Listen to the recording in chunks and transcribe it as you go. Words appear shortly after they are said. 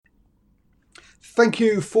Thank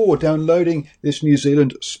you for downloading this New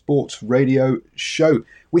Zealand Sports Radio show.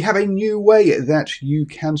 We have a new way that you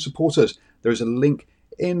can support us. There is a link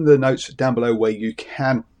in the notes down below where you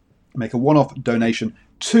can make a one-off donation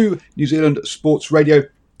to New Zealand Sports Radio.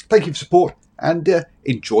 Thank you for support and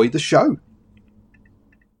enjoy the show.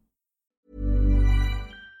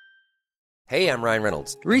 Hey, I'm Ryan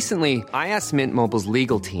Reynolds. Recently, I asked Mint Mobile's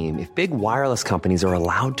legal team if big wireless companies are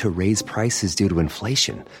allowed to raise prices due to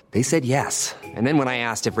inflation. They said yes. And then when I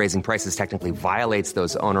asked if raising prices technically violates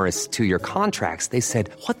those onerous 2-year contracts, they said,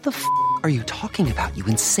 "What the f*** are you talking about, you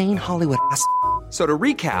insane Hollywood ass?" So to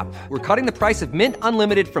recap, we're cutting the price of Mint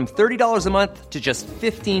Unlimited from $30 a month to just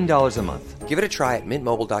 $15 a month. Give it a try at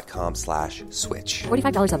mintmobile.com/switch.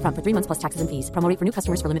 $45 up front for 3 months plus taxes and fees. Promo rate for new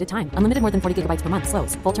customers for limited time. Unlimited more than 40 gigabytes per month.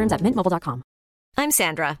 Slows full terms at mintmobile.com. I'm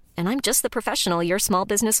Sandra, and I'm just the professional your small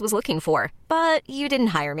business was looking for. But you didn't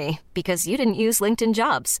hire me because you didn't use LinkedIn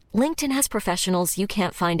Jobs. LinkedIn has professionals you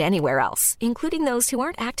can't find anywhere else, including those who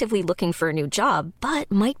aren't actively looking for a new job,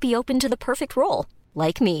 but might be open to the perfect role,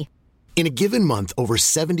 like me. In a given month, over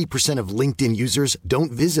 70% of LinkedIn users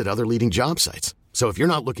don't visit other leading job sites. So if you're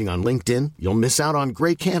not looking on LinkedIn, you'll miss out on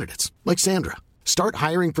great candidates like Sandra. Start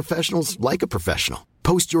hiring professionals like a professional.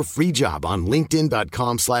 Post your free job on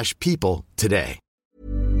linkedin.com/people today.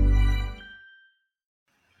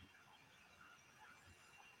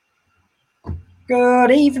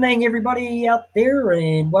 Good evening, everybody out there,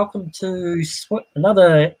 and welcome to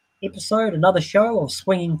another episode, another show of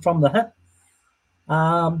Swinging from the Hip.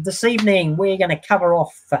 This evening, we're going to cover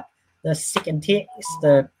off the second test,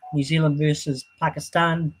 the New Zealand versus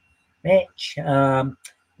Pakistan match.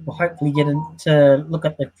 We'll hopefully get into look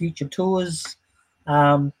at the future tours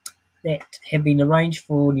that have been arranged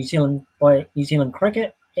for New Zealand by New Zealand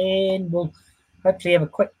Cricket, and we'll hopefully have a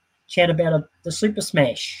quick chat about the Super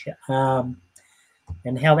Smash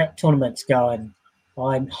and how that tournament's going.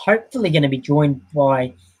 I'm hopefully going to be joined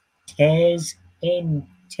by Taz and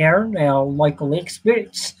Taryn, our local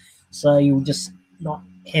experts, so you'll just not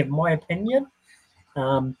have my opinion,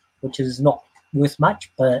 which is not worth much,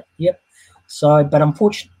 but yep. So, but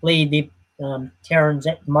unfortunately, Taryn's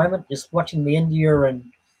at the moment just watching the India and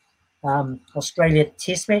Australia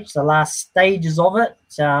test match, the last stages of it.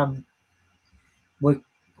 I'm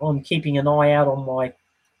keeping an eye out on my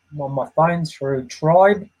phone through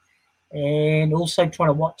Tribe, and also trying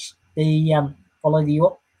to watch follow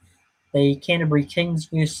the Canterbury Kings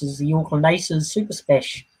versus the Auckland Aces Super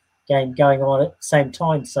Smash game going on at the same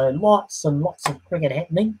time. So lots and lots of cricket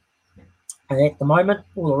happening at the moment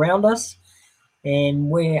all around us, and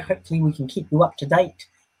where hopefully we can keep you up to date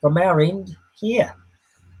from our end here.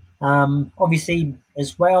 Obviously,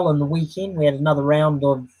 as well, on the weekend we had another round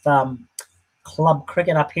of club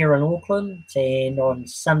cricket up here in Auckland, and on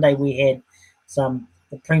Sunday we had the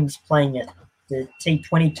Prems playing at the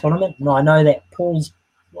T20 tournament, and I know that Paul's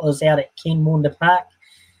was out at Ken Maunda Park.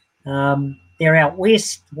 They're out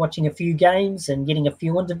west watching a few games and getting a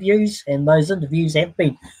few interviews, and those interviews have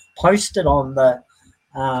been posted on the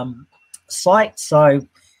site, so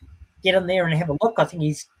get in there and have a look. I think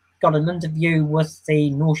he's got an interview with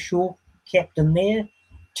the North Shore captain there,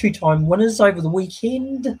 2-time winners over the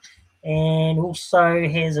weekend, and also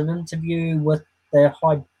has an interview with the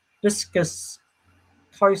Hibiscus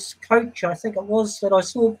Coast coach, I think it was, that I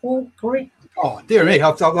saw, Paul, correct? Oh, dear me,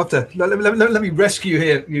 I'll have to let me rescue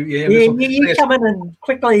here. You come in and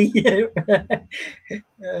quickly. Good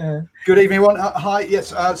evening, everyone. Hi, yes.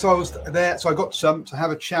 So I was there. So I got to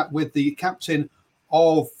have a chat with the captain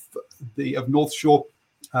of North Shore,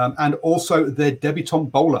 and also their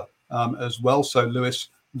debutant bowler as well. So Lewis,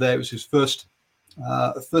 there was his first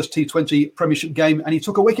T20 Premiership game, and he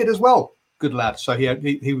took a wicket as well. Good lad. So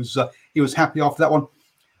he was happy after that one.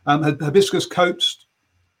 Hibiscus coach.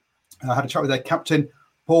 I had a chat with their captain,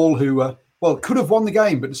 Paul, who could have won the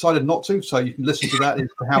game but decided not to. So you can listen to that as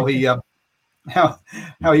to how he how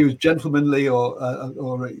he was gentlemanly or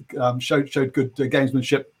showed good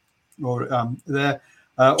gamesmanship there.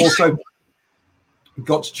 Also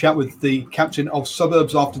got to chat with the captain of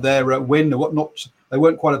Suburbs after their win or whatnot. They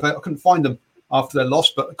weren't quite available. I couldn't find them after their loss,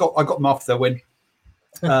 but I got them after their win.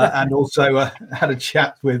 And also had a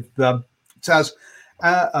chat with Taz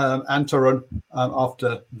and Tarun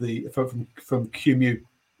after from QMU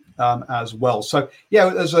as well. So yeah,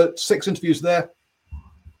 there's 6 interviews there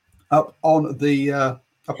up on the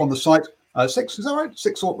site. 6, is that right?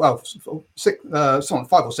 6 or 6, 5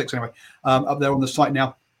 or 6 anyway. Up there on the site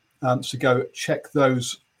now. So go check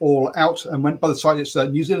those all out. And by the site, it's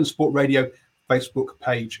New Zealand Sport Radio Facebook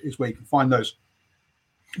page is where you can find those.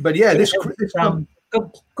 But yeah, this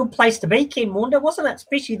good place to be, Ken Maunda, wasn't it?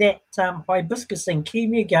 Especially that Hibiscus and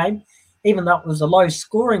QMU game. even though it was a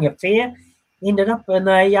low-scoring affair, ended up in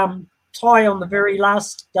a tie on the very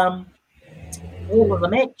last ball of the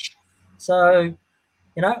match. So,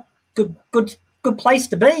 good place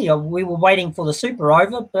to be. We were waiting for the super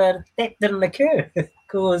over, but that didn't occur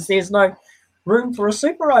because there's no room for a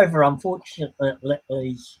super over,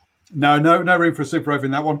 unfortunately. No room for a super over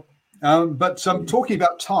in that one. But talking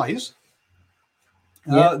about ties,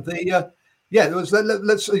 let's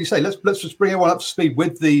just bring everyone up to speed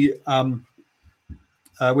with the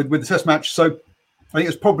with the Test match. So I think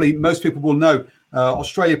it's probably most people will know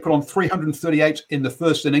Australia put on 338 in the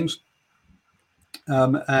first innings,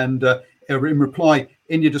 and in reply,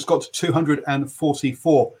 India just got to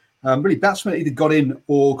 244. Really, batsmen either got in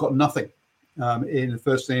or got nothing in the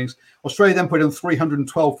first innings. Australia then put in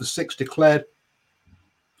 312 for 6 declared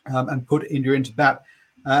and put India into bat.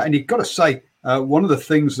 And you've got to say, one of the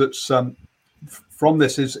things that's from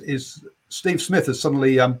this is Steve Smith has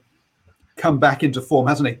suddenly come back into form,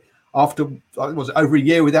 hasn't he? After over a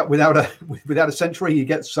year without a century, he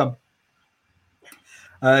gets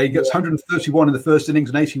 131 in the first innings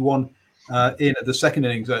and 81 in the second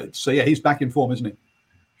innings. So he's back in form, isn't he?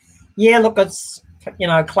 Yeah, look, it's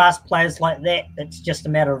class players like that. It's just a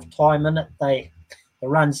matter of time, isn't it? The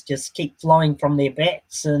runs just keep flowing from their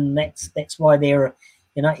bats, and that's why they're,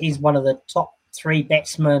 he's one of the top 3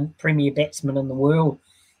 premier batsmen in the world,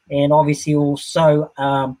 and obviously also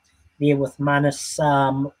there with Marnus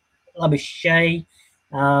Labuschagne,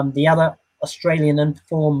 the other Australian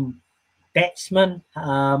informed batsman.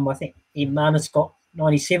 I think Marnus got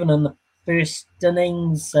 97 in the first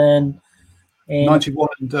innings, and 91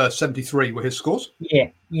 and 73 were his scores. Yeah.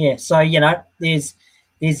 So there's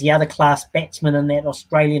the other class batsmen in that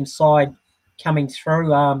Australian side coming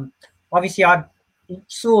through. Obviously, I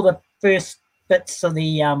saw the first bits of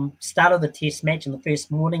the start of the Test match in the first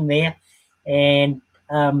morning there, and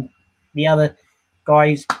the other guy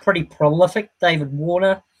who's pretty prolific, David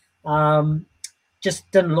Warner, just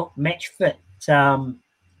didn't look match fit to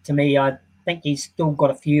me. I think he's still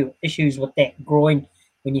got a few issues with that groin.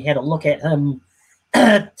 When you had a look at him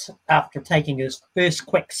after taking his first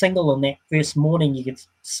quick single in that first morning, you could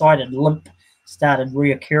sighted limp started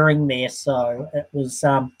reoccurring there. So it was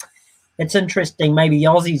it's interesting. Maybe the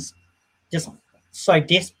Aussies just so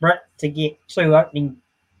desperate to get 2 opening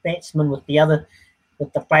batsmen with the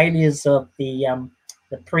failures of the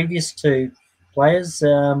previous 2 players.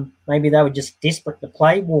 Maybe they were just desperate to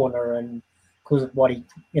play Warner, and because of what he,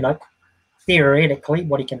 theoretically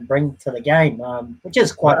what he can bring to the game, which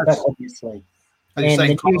is quite a bit, obviously. As you're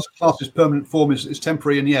saying, class's permanent form is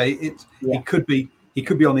temporary, and he could be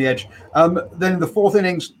on the edge. Then in the fourth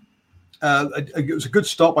innings, it was a good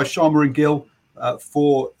start by Sharma and Gill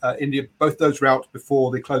for India. Both those were out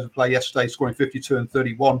before the close of play yesterday, scoring 52 and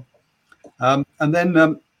 31. And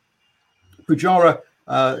then Pujara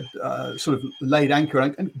sort of laid anchor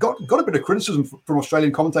and got a bit of criticism from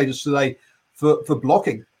Australian commentators today for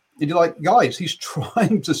blocking. And you're like, guys, he's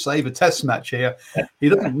trying to save a Test match here. He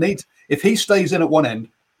doesn't need. If he stays in at one end,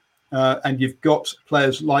 and you've got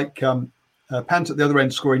players like Pant at the other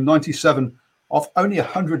end scoring 97 off only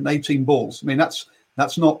 118 balls. I mean, that's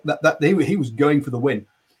not that he was going for the win.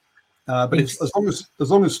 But it's, as long as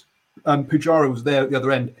Pujara was there at the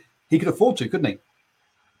other end, he could afford to, couldn't he?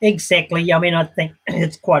 Exactly. I mean, I think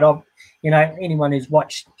it's quite obvious. Anyone who's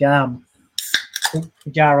watched Pujara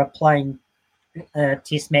playing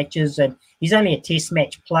Test matches, and he's only a Test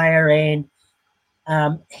match player, and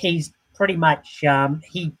he's pretty much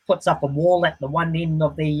he puts up a wall at the one end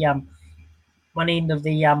of the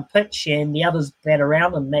pitch, and the others bat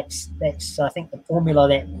around him. That's I think the formula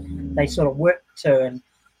that they sort of work to. And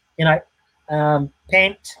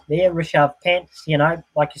Pant there, Rishabh Pant,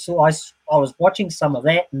 like you saw, I was watching some of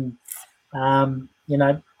that, and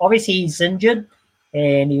obviously he's injured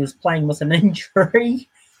and he was playing with an injury.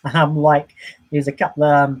 Like there's a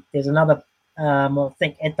couple there's another I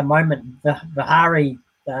think at the moment Vihari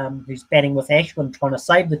who's batting with Ashwin trying to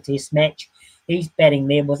save the Test match. He's batting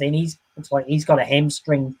there with, and it's like he's got a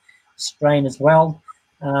hamstring strain as well.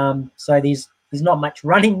 So there's not much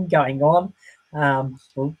running going on. If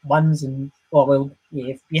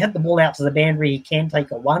you hit the ball out to the boundary, he can take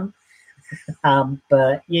a 1.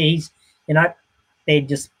 But yeah, he's they're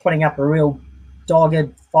just putting up a real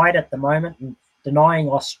dogged fight at the moment and denying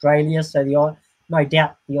Australia. So no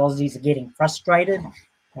doubt the Aussies are getting frustrated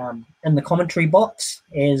in the commentary box,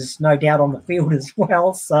 as no doubt on the field as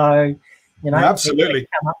well. So absolutely they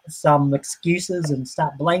come up with some excuses and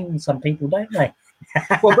start blaming some people, don't they?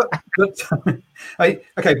 Well, but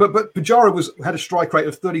Pujara had a strike rate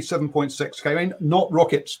of 37.6. Okay, I mean, not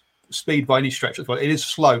rocket speed by any stretch. It is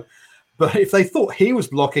slow, but if they thought he was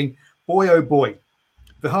blocking, boy, oh boy,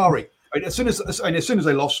 Vihari. As soon as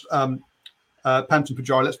they lost Panton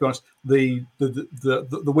Pujara, let's be honest, the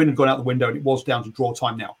win had gone out the window, and it was down to draw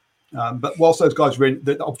time now. But whilst those guys were in,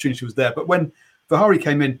 the opportunity was there. But when Vihari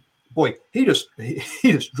came in, boy, he just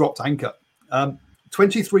dropped anchor.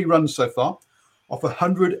 23 runs so far off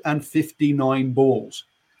 159 balls,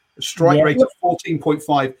 a strike rate of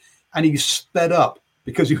 14.5, and he sped up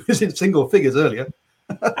because he was in single figures earlier.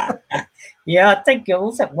 Yeah, I think it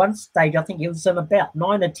was at one stage. I think it was about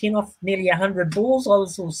 9 or 10 off nearly 100 balls. Or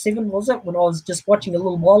 7, was it, when I was just watching a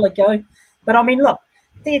little while ago? But I mean, look,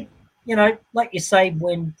 they, like you say,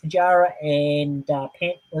 when Pujara and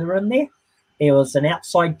Pant were in there was an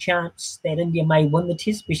outside chance that India may win the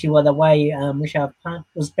test, especially with the way Rishabh Pant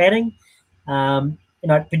was batting.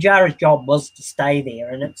 Pujara's job was to stay there,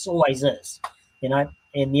 and it's always is, and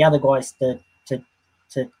the other guys to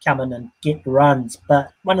come in and get the runs.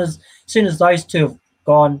 But as soon as those two have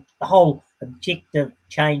gone, the whole objective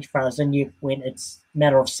change for us India when it's a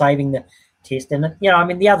matter of saving the test. And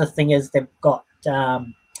the other thing is they've got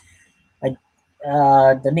the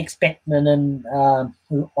next batsman and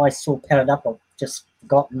who I saw padded up. I've just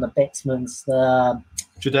forgotten the batsman's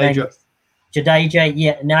Jadeja. Jadeja,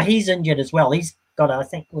 yeah. Now he's injured as well. He's got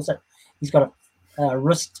he's got a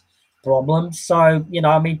wrist problem. So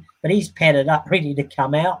but he's padded up, ready to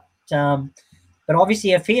come out. But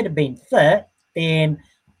obviously, if he had been fit, then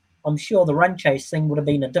I'm sure the run chase thing would have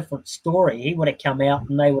been a different story. He would have come out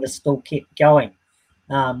and they would have still kept going,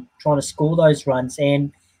 trying to score those runs.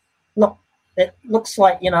 And look, it looks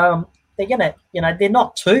like, they're going to, they're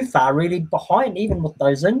not too far really behind, even with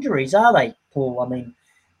those injuries, are they, Paul? I mean,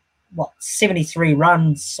 73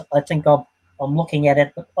 runs, I think I'm looking at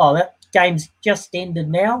it. Oh, that game's just ended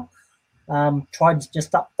now. Tribe's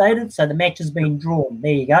just updated, so the match has been drawn.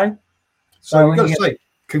 There you go. So we've got to say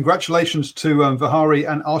congratulations to Vihari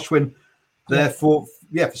and Ashwin there for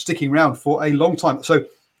sticking around for a long time. So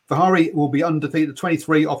Vihari will be undefeated,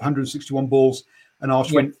 23 off 161 balls, and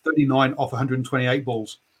Ashwin 39 off 128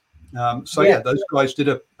 balls. Those guys did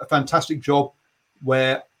a fantastic job.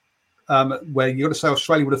 Where you got to say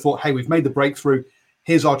Australia would have thought, hey, we've made the breakthrough.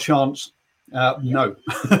 Here's our chance. No,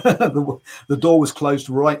 the door was closed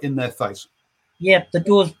right in their face. Yeah, the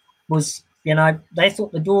door was, they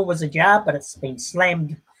thought the door was ajar, but it's been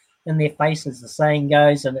slammed in their face, as the saying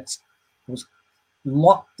goes, and it was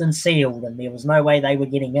locked and sealed, and there was no way they were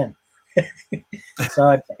getting in.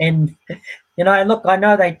 So, and, look, I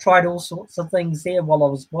know they tried all sorts of things there while I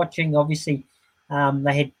was watching. Obviously,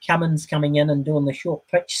 they had Cummins coming in and doing the short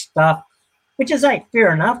pitch stuff, which is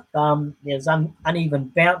fair enough. There's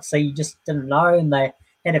uneven bounce, so you just didn't know, and they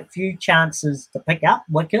had a few chances to pick up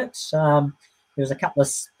wickets. There was a couple of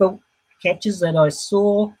spilt catches that I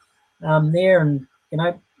saw there, and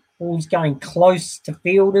balls going close to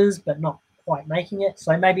fielders but not quite making it.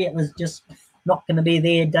 So maybe it was just not going to be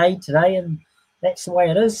their day today, and that's the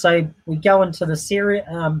way it is. So we go into the series,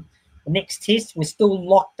 the next test. We're still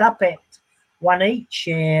locked up at 1 each,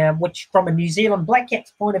 which from a New Zealand Black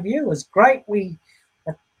Caps point of view is great. We,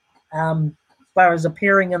 as far as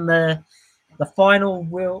appearing in the final,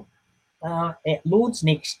 will at Lords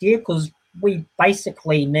next year, because we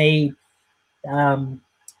basically need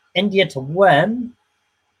India to win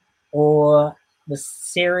or the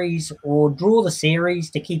series or draw the series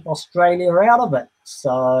to keep Australia out of it.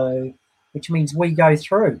 So, which means we go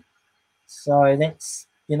through. So that's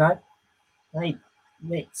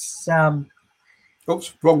let's.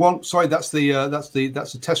 Oops, wrong one. Sorry, that's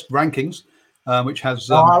the test rankings, which has.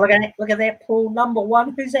 Look at that, Paul. Number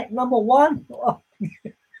one. Who's that? Number one. Oh.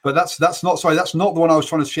 But that's not. Sorry, that's not the one I was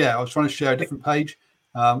trying to share. I was trying to share a different page,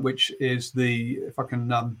 which is if I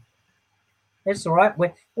can. That's all right.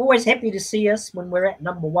 We're always happy to see us when we're at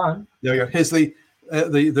number one. There we go. Here's the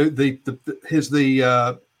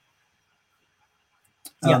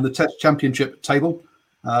Test Championship table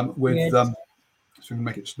with. So we can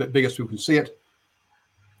make it a bit bigger so people can see it.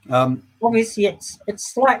 Obviously, it's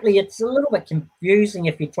a little bit confusing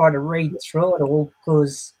if you try to read through it all,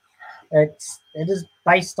 because it is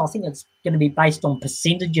based. I think it's going to be based on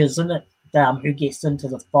percentages, isn't it? Who gets into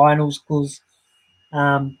the finals? Because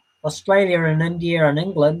Australia and India and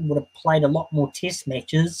England would have played a lot more Test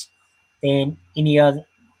matches than any of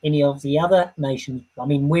the other nations. I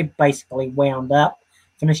mean, we've basically wound up,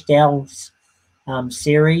 finished our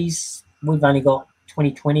series. We've only got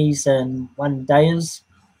 2020s and one dayers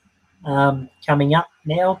coming up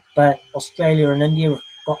now, but Australia and India have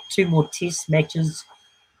got 2 more Test matches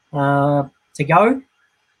to go.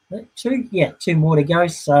 2 more to go.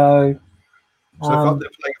 So they're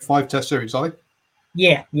playing a 5 Test series, are they?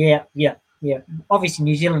 Yeah. Obviously,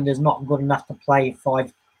 New Zealand is not good enough to play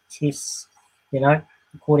 5 tests,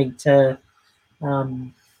 according to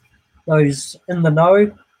those in the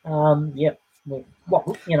know.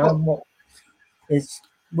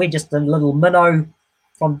 We're just a little minnow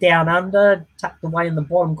from down under, tucked away in the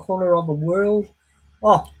bottom corner of the world.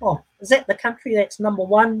 Oh, is that the country that's number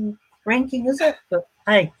one ranking, is it? But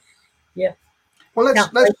hey, yeah. Well, let's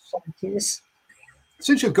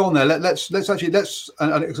since you've gone there, let's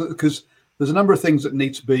because there's a number of things that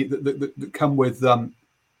need to be that come with what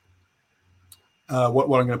I'm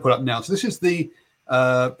going to put up now. So this is the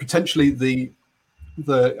potentially the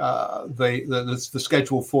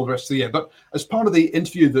schedule for the rest of the year. But as part of the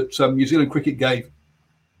interview that New Zealand Cricket gave,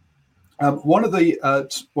 one of the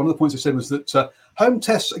points they said was that home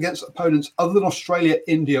tests against opponents other than Australia,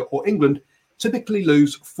 India, or England typically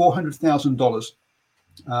lose $400,000,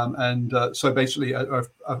 and so basically are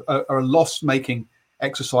a loss-making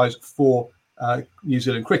exercise for New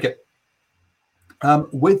Zealand cricket.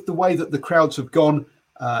 With the way that the crowds have gone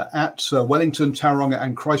at Wellington, Tauranga,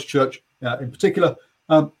 and Christchurch in particular,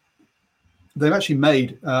 they've actually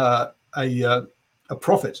made a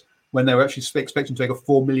profit when they were actually expecting to take a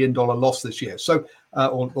 $4 million loss this year. So,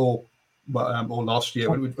 or last year,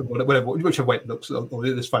 whichever way it looks, or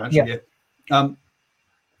this financial year.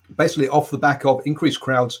 Basically, off the back of increased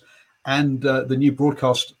crowds and the new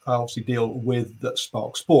broadcast obviously deal with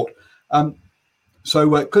Spark Sport.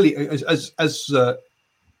 So clearly, as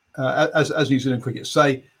New Zealand cricket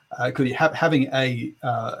say, clearly having a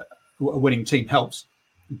winning team helps,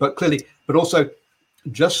 but also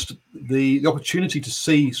just the opportunity to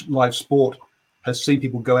see live sport has seen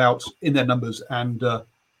people go out in their numbers and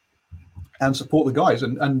support the guys.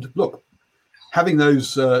 And look, having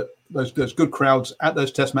those good crowds at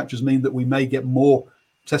those test matches mean that we may get more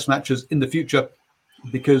test matches in the future,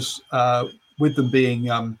 because with them being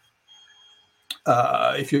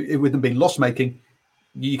with them being loss making,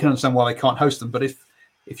 you can understand why they can't host them. But if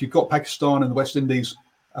you've got Pakistan and the West Indies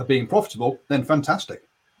being profitable, then fantastic.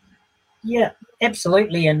 Yeah,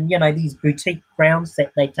 absolutely. And these boutique grounds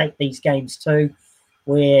that they take these games to,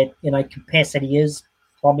 where capacity is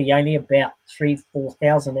probably only about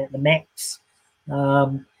 3,000-4,000 at the max.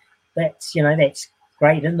 That's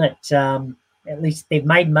great, isn't it? At least they've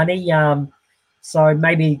made money. So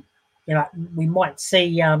maybe we might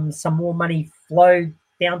see some more money flow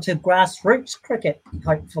down to grassroots cricket,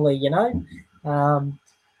 hopefully. To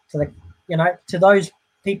those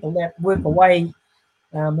people that work away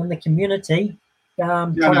in the community.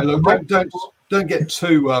 Don't get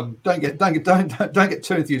too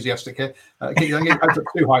too enthusiastic here. Don't get up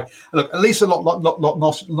too high. Look, at least not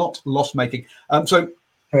loss making.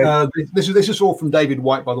 This is all from David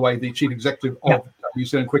White, by the way, the chief executive of New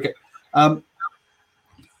Zealand Cricket. I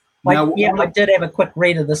did have a quick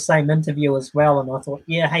read of the same interview as well, and I thought,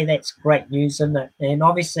 hey, that's great news, isn't it? And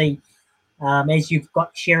obviously, as you've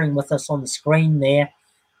got sharing with us on the screen there,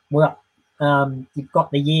 well, you've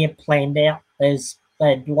got the year planned out as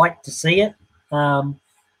they'd like to see it. Go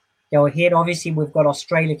ahead. Obviously, we've got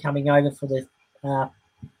Australia coming over for the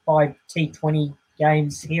 5 T20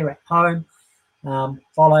 games here at home,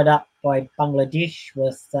 followed up by Bangladesh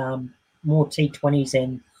with more T20s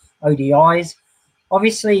and ODIs.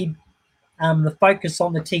 Obviously, the focus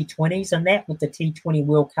on the T20s, and that with the T20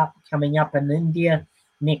 World Cup coming up in India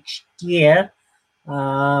next year,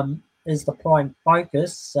 is the prime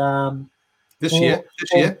focus. This year.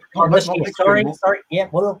 Sorry. Yeah,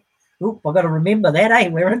 well, I've got to remember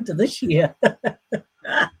that, we're into this year.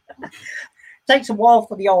 Takes a while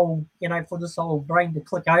for the old, for this old brain to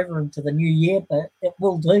click over into the new year, but it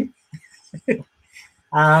will do. So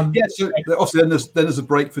obviously then there's a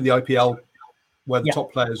break for the IPL where the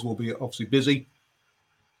top players will be obviously busy.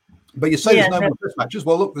 But you say there's no more test matches.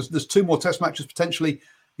 Well, look, there's 2 more test matches potentially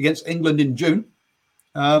against England in June.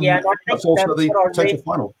 That's also the potential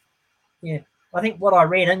final. Yeah, I think what I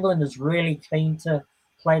read, England is really keen to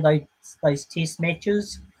play those test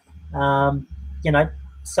matches.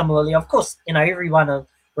 Similarly, of course, everyone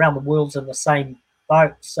around the world's in the same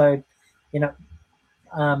boat. So,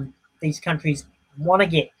 these countries want to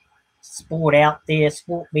get sport out there,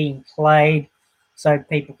 sport being played, so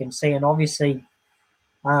people can see. And obviously,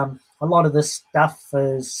 a lot of this stuff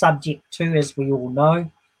is subject to, as we all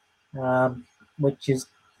know, which is,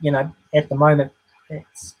 at the moment,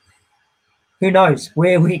 it's who knows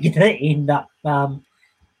where we're going to end up.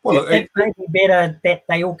 It may be better that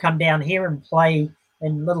they all come down here and play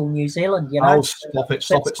in little New Zealand. Oh, stop it!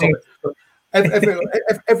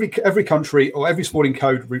 Every country or every sporting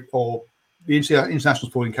code or the international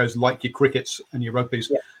sporting codes, like your crickets and your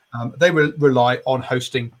rugbies, they rely on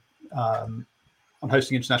hosting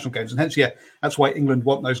international games, and hence, that's why England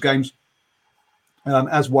want those games.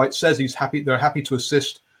 As White says, he's happy. They're happy to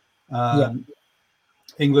assist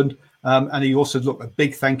England. And he also look a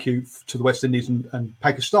big thank you to the West Indies and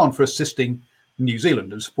Pakistan for assisting New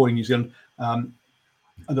Zealand and supporting New Zealand.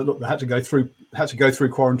 And that, look, they had to go through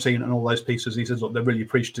quarantine and all those pieces. He says, look, they're really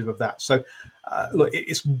appreciative of that. So, look,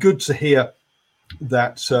 it's good to hear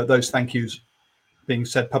that those thank yous being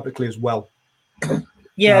said publicly as well.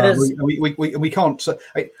 Yeah, it is. We can't.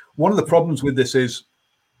 One of the problems with this is,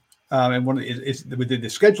 and one is with the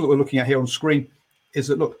schedule that we're looking at here on screen, is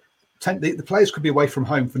that look, the players could be away from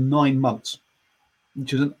home for 9 months,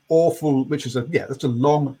 which is that's a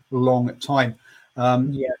long time.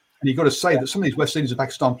 And you've got to say that some of these West Indies and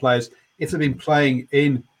Pakistan players, if they've been playing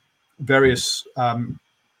in various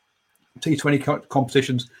T20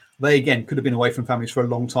 competitions, they again could have been away from families for a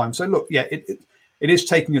long time. So look, it is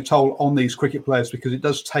taking a toll on these cricket players because it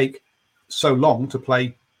does take so long to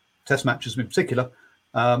play Test matches in particular.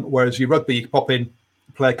 Whereas your rugby, you pop in,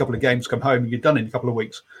 play a couple of games, come home, and you're done in a couple of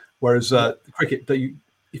weeks. Whereas the cricket,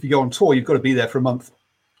 if you go on tour, you've got to be there for a month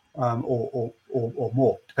or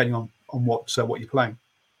more, depending on what you're playing.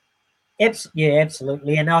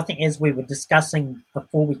 Absolutely. And I think as we were discussing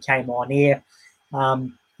before we came on air,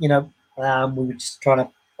 we were just trying to,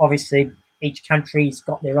 obviously, each country's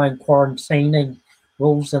got their own quarantining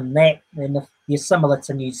rules and that. And if you're similar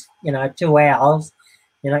to 2 hours,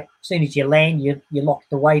 as soon as you land, you're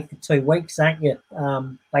locked away for 2 weeks, aren't you?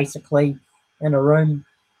 Basically in a room.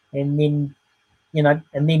 And then,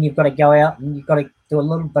 and then you've got to go out and you've got to do a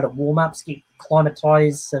little bit of warm-ups, get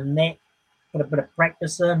acclimatized and that, put a bit of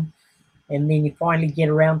practice in. And then you finally get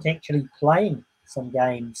around to actually playing some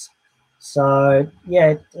games. So,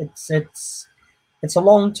 yeah, it's a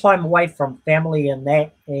long time away from family and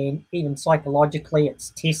that, and even psychologically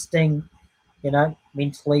it's testing,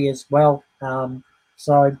 mentally as well.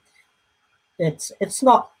 So it's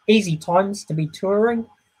not easy times to be touring,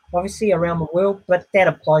 obviously, around the world, but that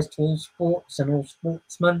applies to all sports and all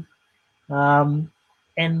sportsmen.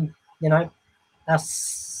 And,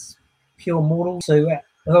 us pure mortals who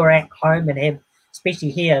are at home and have,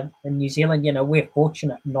 especially here in New Zealand, we're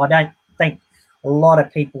fortunate. And I don't think a lot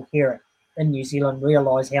of people here in New Zealand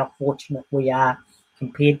realise how fortunate we are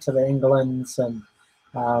compared to the Englands and,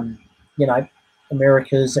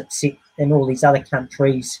 Americas, and all these other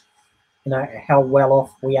countries, how well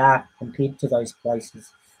off we are compared to those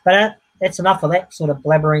places. But that's enough of that sort of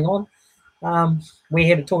blabbering on. We're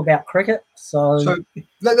here to talk about cricket. So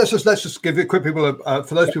let's just give you a quick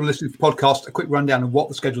for those people listening to the podcast, a quick rundown of what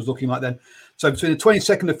the schedule is looking like then. So between the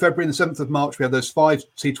 22nd of February and the 7th of March, we have those 5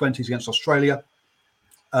 T20s against Australia.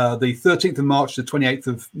 The 13th of March to the 28th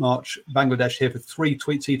of March, Bangladesh here for 3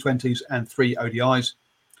 T20s and 3 ODIs.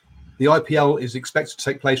 The IPL is expected to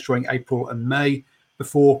take place during April and May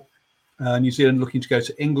before New Zealand looking to go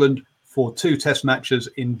to England for 2 Test matches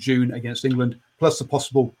in June against England, plus the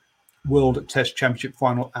possible World Test Championship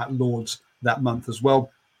final at Lord's that month as well.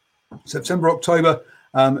 September, October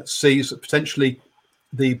sees potentially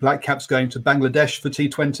the Black Caps going to Bangladesh for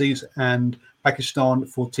T20s and Pakistan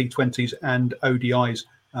for T20s and ODIs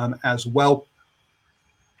as well.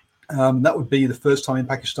 That would be the first time in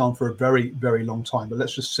Pakistan for a very, very long time. But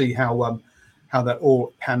let's just see how that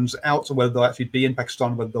all pans out, or whether they'll actually be in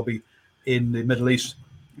Pakistan, whether they'll be in the Middle East,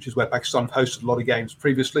 which is where Pakistan have hosted a lot of games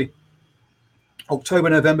previously. October,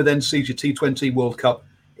 November then sees your T20 World Cup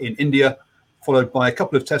in India, followed by a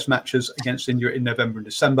couple of Test matches against India in November and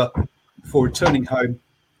December, before returning home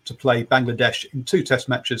to play Bangladesh in 2 Test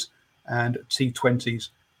matches and T20s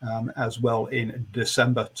as well in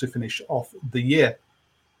December to finish off the year.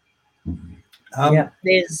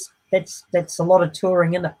 That's a lot of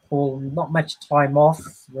touring in it, Paul. Not much time off,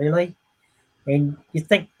 really. And you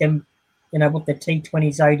think them, with the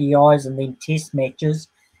T20s, ODIs, and then Test matches,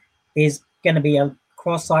 there's going to be a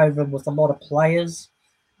crossover with a lot of players,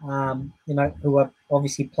 who are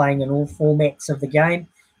obviously playing in all formats of the game.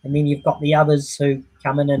 And then you've got the others who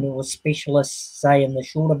come in and who are specialists, say, in the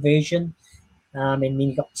shorter version. And then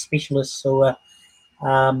you've got specialists who are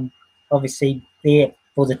obviously there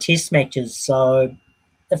for the Test matches. So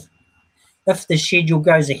if the schedule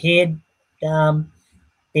goes ahead, then,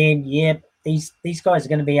 yeah, these guys are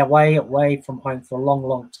going to be away from home for a long,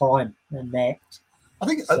 long time. And that, I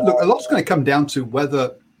think, look, a lot's going to come down to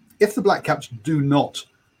whether, if the Black Caps do not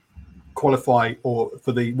qualify or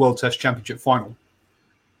for the World Test Championship final,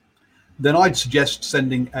 then I'd suggest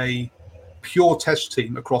sending a pure Test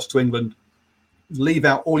team across to England, leave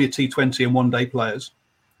out all your T20 and one-day players,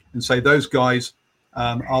 and say those guys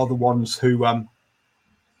are the ones who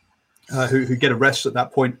get a rest at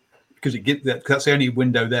that point, because that's the only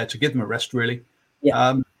window there to give them a rest, really.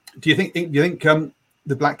 Yeah. Do you think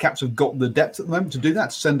the Black Caps have got the depth at the moment to do that,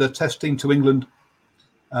 to send a test team to England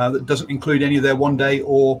that doesn't include any of their one-day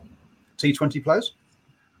or T20 players,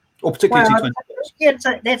 or particularly T20 players? Yeah,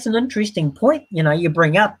 that's an interesting point, you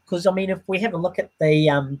bring up, because, I mean, if we have a look at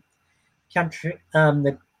the country,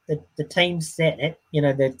 the teams that,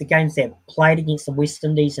 the games that played against the West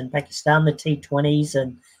Indies and Pakistan, the T20s,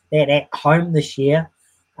 and that at home this year,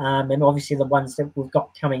 and obviously the ones that we've got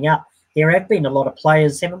coming up, there have been a lot of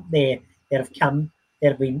players, haven't there, that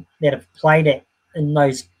have played in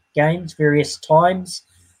those games various times,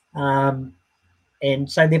 and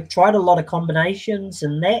so they've tried a lot of combinations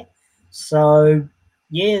and that. So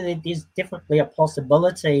yeah, there's definitely a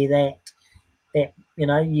possibility that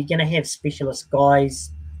you're going to have specialist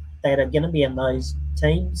guys that are going to be in those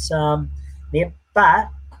teams there, but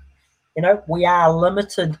we are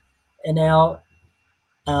limited in our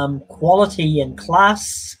quality and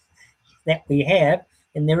class that we have,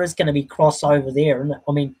 and there is going to be crossover there. And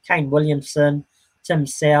I mean, Kane Williamson, Tim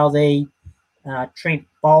Southee, Trent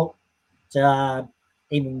Boult,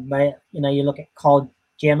 even you look at Cole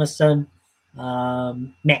Jamieson,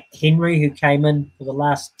 Matt Henry, who came in for the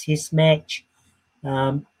last Test match.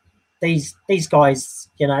 These guys,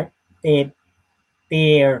 they're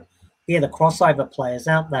the crossover players,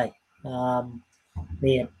 aren't they?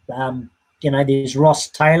 There's Ross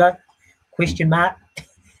Taylor, question mark.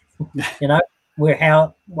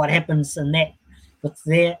 What happens in that with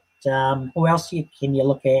that? Who else can you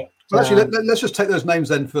look at? Well, actually, let's just take those names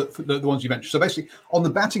then for the ones you mentioned. So basically, on the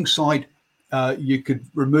batting side, you could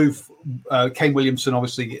remove Kane Williamson.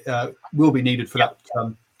 Obviously, will be needed for that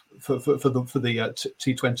for the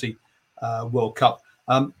T20 World Cup.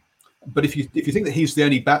 But if you think that he's the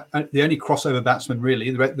only crossover batsman, really,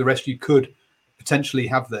 the rest you could potentially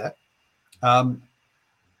have there.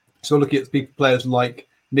 So looking at big players like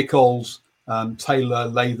Nichols, Taylor,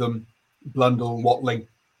 Latham, Blundell, Watling.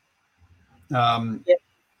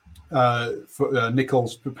 For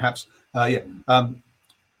Nichols, perhaps, they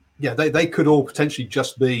could all potentially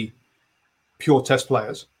just be pure Test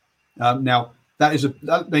players. Now,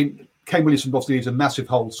 Kane Williamson obviously is a massive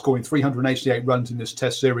hole, scoring 388 runs in this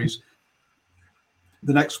Test series.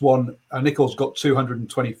 The next one, Nichols got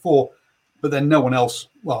 224, but then no one else,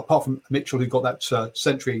 well, apart from Mitchell, who got that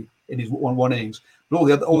century in his one innings, but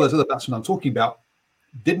all those other batsmen I'm talking about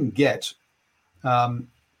didn't get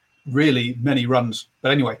really many runs.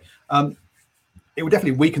 But anyway, it would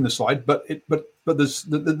definitely weaken the side. But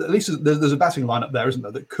there's at least there's a batting lineup there, isn't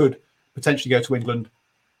there, that could potentially go to England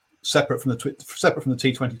separate from the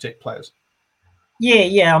T20 players.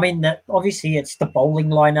 Yeah. I mean, obviously it's the bowling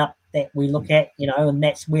lineup that we look at, and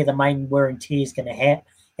that's where the main wear and tear is going to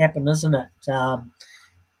happen, isn't it?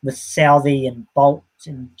 With Southee and Boult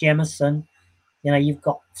and Jamieson, you've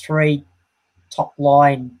got three top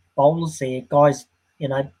line bowlers there, guys,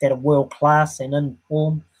 that are world class and in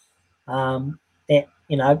form, that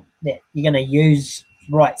you're going to use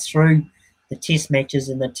right through the Test matches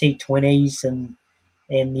and the T20s and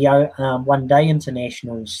the one-day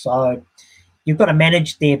internationals. So you've got to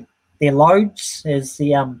manage their loads, as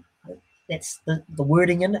that's the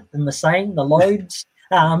wording in it, in the saying, the loads.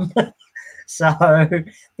 So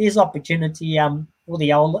there's opportunity for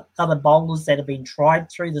the other bowlers that have been tried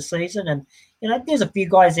through the season, and there's a few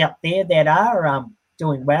guys out there that are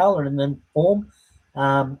doing well and in form.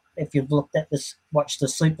 If you've watched the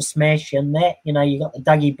Super Smash and that, you got the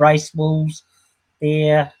Dougie Bracewells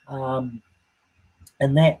there, and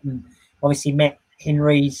obviously Matt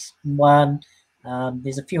Henry's one.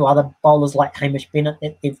 There's a few other bowlers like Hamish Bennett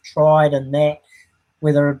that they've tried, and that,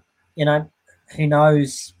 whether who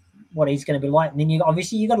knows what he's going to be like. And then you got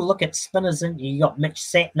to look at spinners, and you got Mitch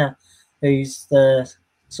Satner, who's the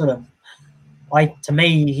sort of, to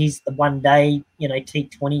me, he's the one day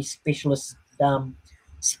T20 specialist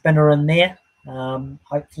spinner in there.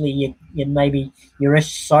 Hopefully, you maybe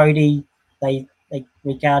Yurish Sodhi, they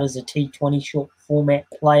regard as a T20 short format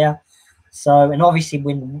player. So, and obviously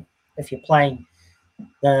if you're playing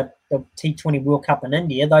the T20 World Cup in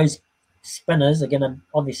India, those spinners are going to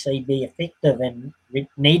obviously be effective and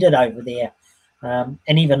needed over there. And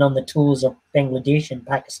even on the tours of Bangladesh and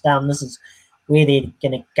Pakistan, this is where they're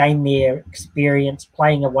going to gain their experience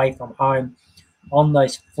playing away from home on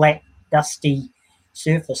those flat, dusty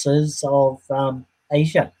surfaces of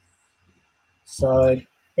Asia. So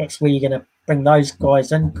that's where you're going to bring those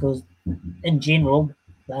guys in, because in general,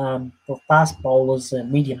 for fast bowlers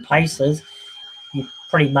and medium pacers, you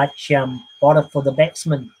pretty much bother for the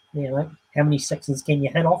batsman. How many sixes can you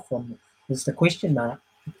hit off them is the question mark.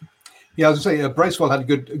 Yeah, I was going to say, Bracewell had a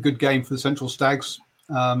good game for the Central Stags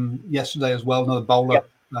yesterday as well, another bowler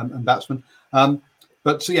and batsman.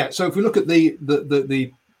 But so yeah, so if we look at the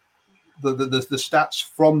stats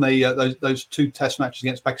from those two Test matches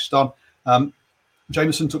against Pakistan,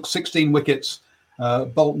 Jamieson took 16 wickets,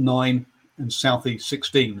 Bolt 9, and Southey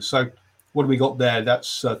 16. So what do we got there?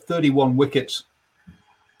 That's 31 wickets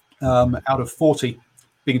out of 40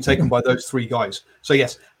 being taken by those three guys. So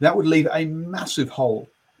yes, that would leave a massive hole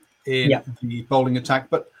in the bowling attack.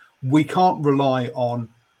 But we can't rely on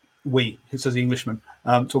it says the Englishman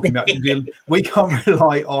talking about New Zealand. We can't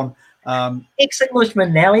rely on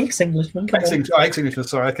ex-Englishman now, ex-Englishman. Ex-Englishman,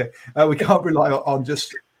 sorry, okay. We can't rely on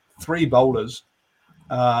just three bowlers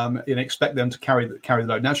and expect them to carry the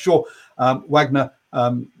load. Now, sure, Wagner,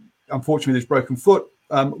 unfortunately, with his broken foot,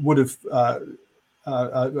 would have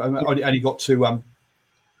only got to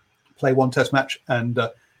play one Test match and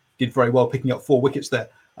did very well, picking up 4 wickets there.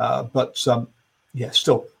 But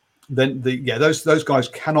still, then those guys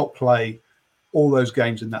cannot play all those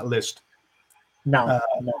games in that list. No.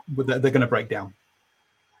 They're going to break down.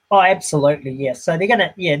 Oh, absolutely, yes. So they're going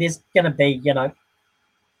to, there's going to be,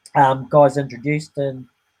 guys introduced, and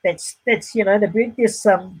that's there's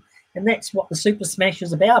and that's what the Super Smash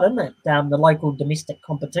is about, isn't it? The local domestic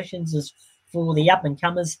competitions is for the up and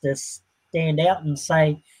comers to stand out and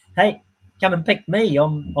say, "Hey, come and pick me.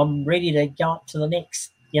 I'm ready to go up to the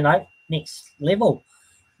next level."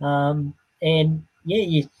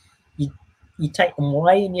 You take them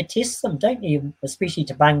away and you test them, don't you? Especially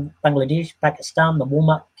to Bangladesh, Pakistan, the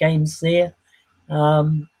warm-up games there,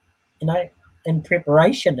 in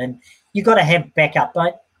preparation. And you got to have backup,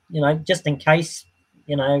 right? Just in case,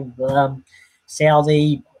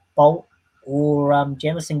 Southey, Bolt, or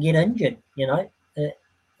Jamieson get injured.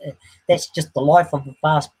 That's just the life of a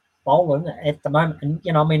fast bowler at the moment. And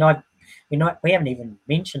we haven't even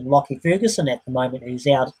mentioned Lockie Ferguson at the moment, who's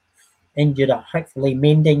out injured, hopefully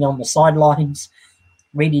mending on the sidelines,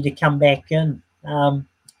 ready to come back in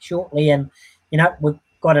shortly. And we've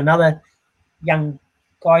got another young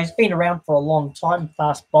guy who's been around for a long time,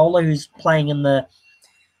 fast bowler, who's playing in the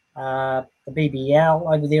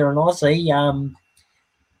BBL over there in Aussie,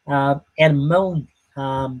 Adam Milne,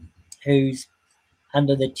 who's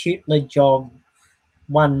under the tutelage of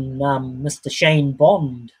one Mr. Shane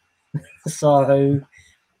Bond. So,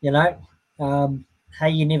 hey,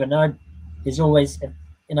 you never know. There's always,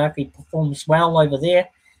 if he performs well over there,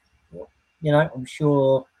 I'm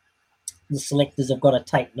sure the selectors have got to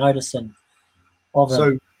take notice of him.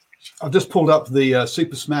 So I've just pulled up the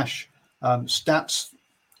Super Smash stats.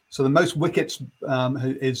 So the most wickets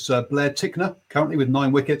is Blair Tickner, currently with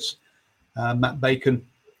 9 wickets. Matt Bacon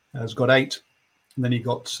has got 8. And then you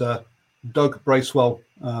got Doug Bracewell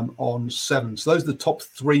on 7. So those are the top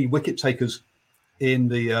 3 wicket takers in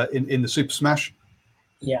the Super Smash.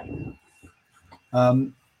 Yeah.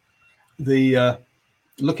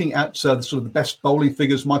 Looking at the sort of the best bowling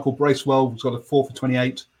figures, Michael Bracewell has got a 4 for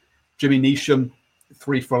 28. Jimmy Neesham,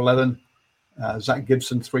 3 for 11. Zach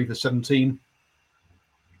Gibson, 3 for 17.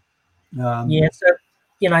 So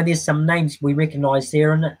there's some names we recognise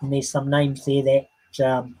there, and there's some names there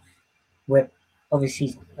that we're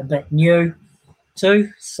obviously a bit new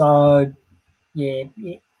too. So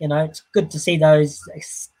it's good to see those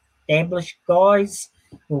established guys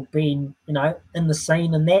who've been in the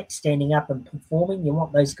scene and that standing up and performing. You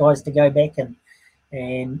want those guys to go back and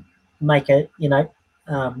make it.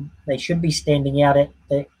 They should be standing out at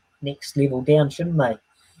the next level down, shouldn't they?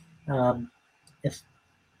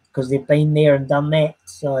 Because they've been there and done that.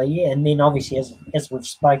 So and then obviously as we've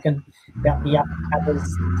spoken about the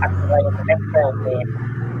up-and-comers tucked away in the background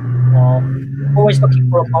there. Always looking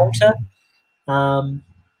for a bolter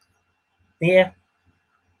there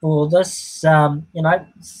for this.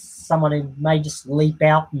 Someone who may just leap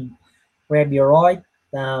out and grab your eye.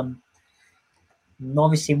 And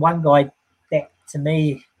obviously one guy that to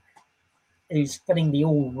me who's fitting the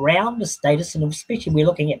all-rounder status, and especially we're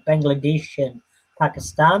looking at Bangladesh and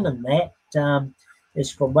Pakistan, and that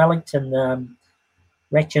is from Wellington,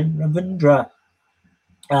 Rachin Ravindra,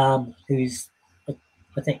 who's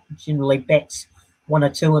I think generally bats 1 or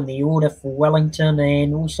 2 in the order for Wellington,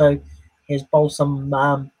 and also has bowled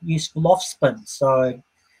some useful off spin. So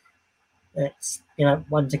that's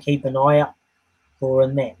one to keep an eye out for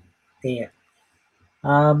in that there.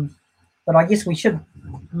 But I guess we should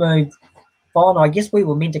move on. I guess we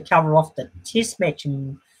were meant to cover off the Test match,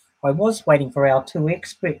 and I was waiting for our 2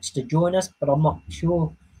 experts to join us, but I'm not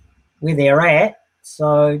sure where they're at.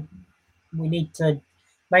 So we need to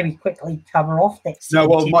maybe quickly cover off that. No,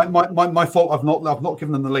 well, my fault. I've not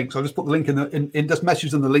given them the link. So I just put the link in just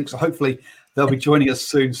message them the link. So hopefully they'll be joining us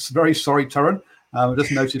soon. Very sorry, Taran. I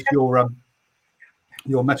just noticed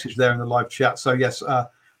your message there in the live chat. So yes,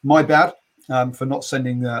 my bad. for not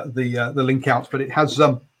sending the link out, but it has.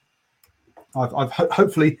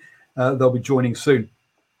 Hopefully they'll be joining soon.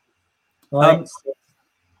 Right.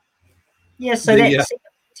 Yeah, so that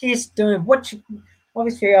test, which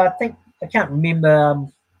obviously I think I can't remember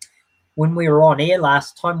when we were on air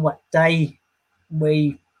last time what day of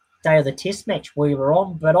the test match we were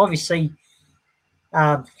on, but obviously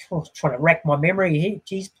I was trying to rack my memory here.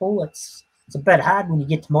 Geez, Paul, it's a bit hard when you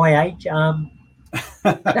get to my age. I'm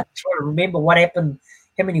trying to remember what happened.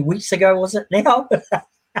 How many weeks ago was it now?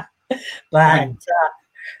 But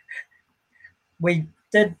we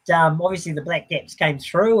did. Obviously, the Black Caps came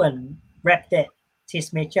through and wrapped that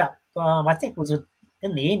test match up. I think it was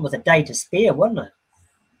in the end with a day to spare, wasn't it?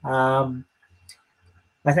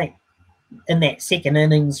 I think in that second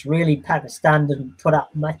innings, really, Pakistan didn't put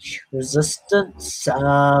up much resistance,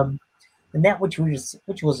 and that which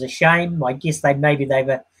was a shame. I guess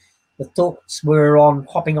the thoughts were on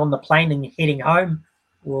hopping on the plane and heading home,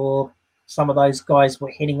 or some of those guys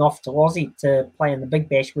were heading off to Aussie to play in the Big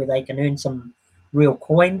Bash where they can earn some real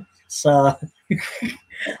coin. So,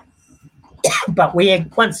 but we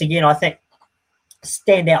had, once again, I think,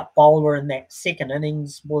 standout bowler in that second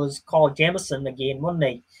innings was Kyle Jamieson again,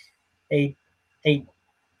 wasn't he? He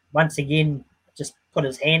once again just put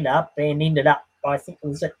his hand up and ended up, I think it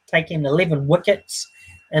was taking 11 wickets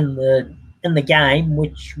in the game,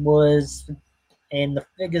 which was, and the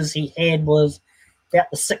figures he had was about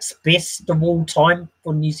the sixth best of all time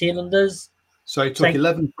for New Zealanders. So he took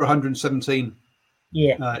 11 for 117.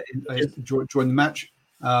 Yeah, during the match,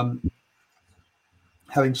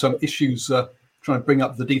 having some issues trying to bring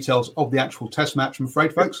up the details of the actual Test match, I'm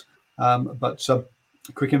afraid, folks. But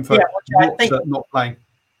quick info: not playing.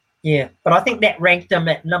 Yeah, but I think that ranked him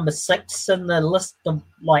at number 6 in the list of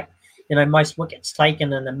most wickets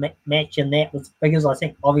taken in a match, and that with figures. I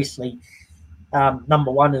think obviously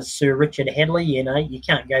number 1 is Sir Richard Hadley. You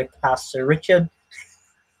can't go past Sir Richard.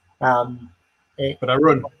 But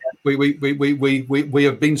Arun, we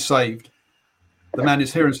have been saved. The man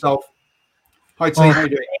is here himself. Hi, T. How you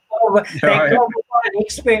doing? Thank God we've got an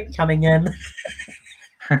expert coming in.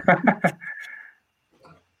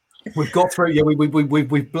 We've got through. Yeah,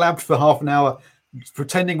 we've blabbed for half an hour,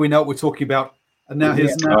 pretending we know what we're talking about, and now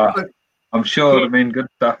here's now. I'm sure it'll mean good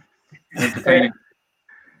stuff. Entertaining.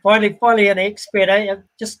 Finally, an expert.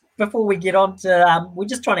 Just before we get on to, we're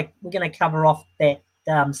going to cover off that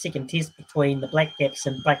second test between the Black Caps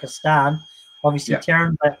and Pakistan. Obviously,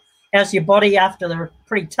 Taryn, but how's your body after the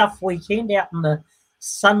pretty tough weekend out in the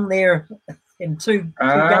sun there in two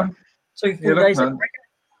full days of cricket?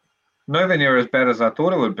 Nowhere near as bad as I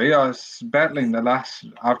thought it would be. I was battling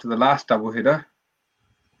after the last double hitter,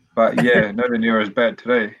 but yeah, nowhere near as bad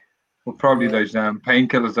today. Well, probably those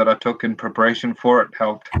painkillers that I took in preparation for it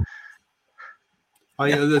helped.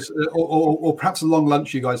 Or perhaps a long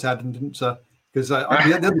lunch you guys had and didn't, because the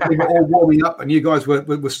other thing were all warming up and you guys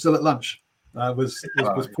were still at lunch. Was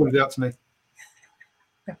pointed out to me.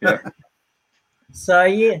 Yeah.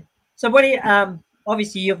 So what do you?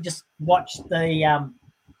 Obviously, you've just watched the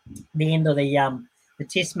end of the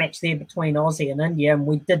test match there between Aussie and India, and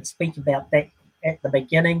we did speak about that at the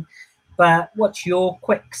beginning. But what's your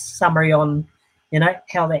quick summary on,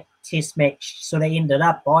 how that test match sort of ended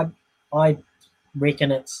up? I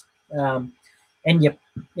reckon it's India.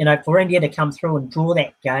 For India to come through and draw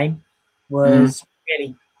that game was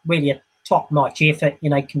really a top-notch effort.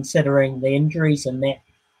 Considering the injuries and that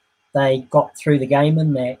they got through the game,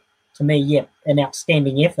 and that, to me, an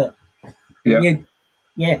outstanding effort. Yeah.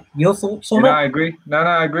 Your thoughts on it? I agree.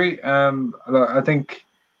 I agree. I think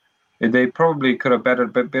they probably could have batted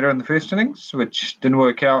a bit better in the first innings, which didn't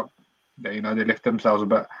work out. They left themselves a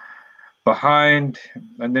bit behind,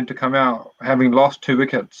 and then to come out having lost 2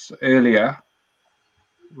 wickets earlier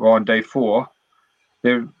on day 4,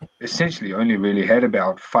 they essentially only really had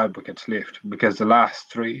about 5 wickets left, because the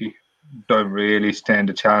last 3 don't really stand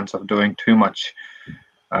a chance of doing too much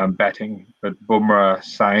batting. But Bumrah,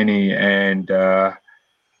 Saini, and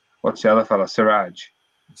what's the other fella? Siraj,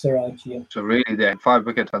 yeah. So really, they had 5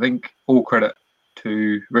 wickets. I think all credit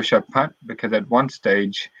to Rishabh Pant, because at one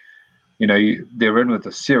stage, they're in with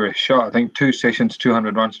a serious shot. I think 2 sessions,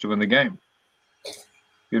 200 runs to win the game.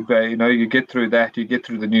 You get through that, you get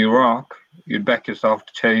through the New Rock, you'd back yourself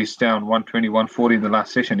to chase down 120, 140 in the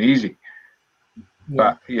last session, easy.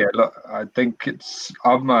 Yeah. But look, I think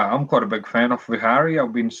I'm quite a big fan of Vihari.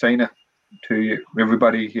 I've been saying it to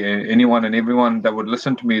everybody, anyone and everyone that would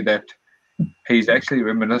listen to me, that he's actually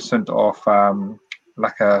reminiscent of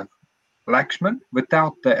like a Lakshman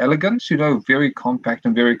without the elegance, very compact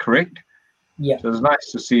and very correct. Yeah. So it's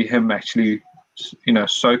nice to see him actually,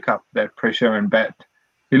 soak up that pressure and bat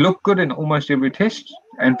he looked good in almost every test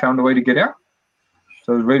and found a way to get out.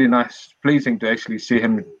 So it was really nice, pleasing to actually see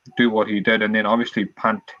him do what he did. And then obviously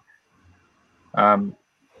Punt.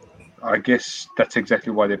 I guess that's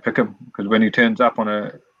exactly why they pick him, because when he turns up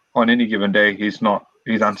on any given day, he's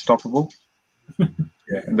unstoppable.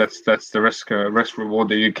 Yeah, and that's the risk reward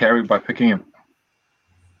that you carry by picking him.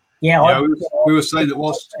 Yeah, we were saying that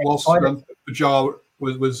whilst Bajar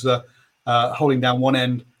was holding down one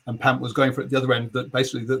end and Pant was going for it the other end, that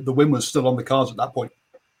basically the win was still on the cards at that point.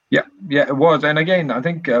 Yeah, it was. And again, I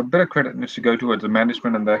think a bit of credit needs to go towards the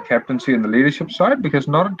management and the captaincy and the leadership side, because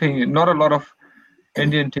not a lot of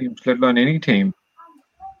Indian teams, let alone any team,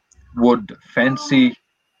 would fancy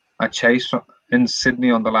a chase in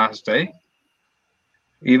Sydney on the last day,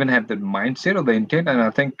 even have the mindset or the intent. And I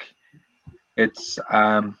think it's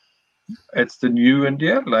the new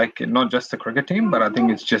India, like not just the cricket team, but I think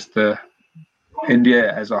it's just the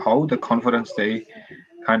India as a whole, the confidence they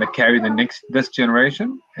kind of carry this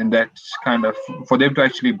generation, and that's kind of for them to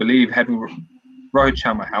actually believe. Having Rohit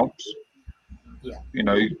Sharma helps. Yeah. You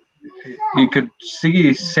know, you could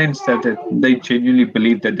sense that they genuinely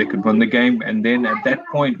believed that they could win the game, and then at that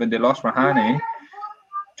point when they lost Rahane,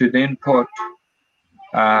 to then put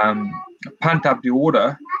Pant up the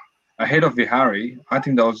order ahead of Vihari, I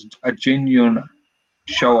think that was a genuine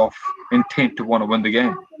show of intent to want to win the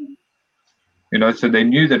game. You know, so they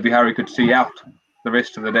knew that Vihari could see out the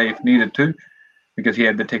rest of the day if needed to, because he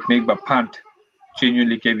had the technique, but Pant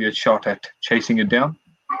genuinely gave you a shot at chasing it down.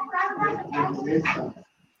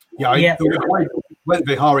 Yeah, when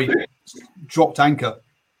Vihari dropped anchor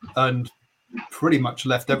and pretty much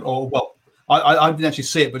left, I didn't actually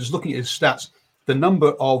see it, but just looking at his stats, the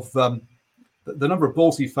number of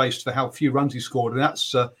balls he faced for how few runs he scored, and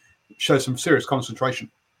that's shows some serious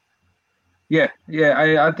concentration. Yeah,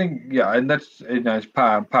 I think and that's it's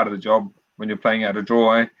part of the job when you're playing out a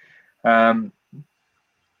draw. It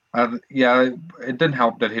didn't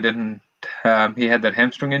help that he didn't. He had that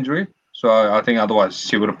hamstring injury, so I think otherwise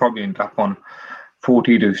he would have probably ended up on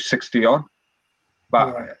 40 to 60 odd.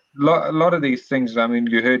 But a lot of these things, I mean,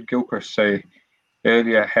 you heard Gilchrist say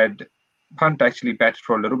earlier, had Punt actually batted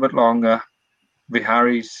for a little bit longer,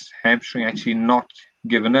 Vihari's hamstring actually not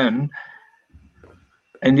given in,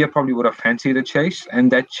 India probably would have fancied a chase,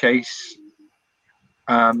 and that chase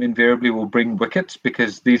invariably will bring wickets,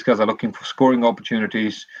 because these guys are looking for scoring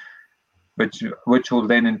opportunities, which will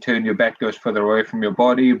then in turn, your bat goes further away from your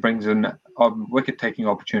body, brings in wicket-taking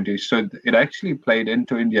opportunities. So it actually played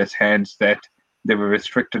into India's hands that they were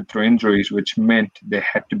restricted through injuries, which meant they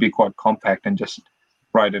had to be quite compact and just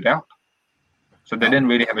ride it out. So they didn't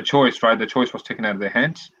really have a choice, right? The choice was taken out of their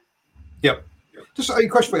hands. Yep. Just a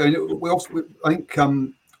question for you. I think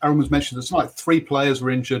Aaron was mentioned there's like 3 players were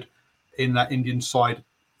injured in that Indian side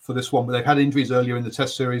for this one, but they've had injuries earlier in the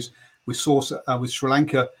Test series. We saw with Sri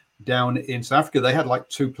Lanka down in South Africa, they had like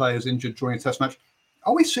 2 players injured during a Test match.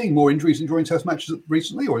 Are we seeing more injuries during Test matches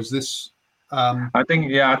recently, or is this? I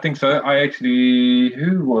think so. I actually,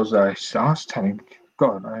 who was I? I was telling,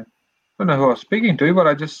 God, I don't know who I was speaking to, but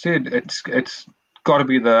I just said it's got to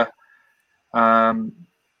be the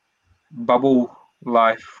bubble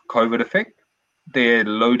life COVID effect. Their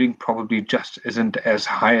loading probably just isn't as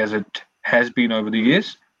high as it has been over the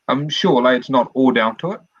years. I'm sure it's not all down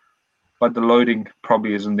to it, but the loading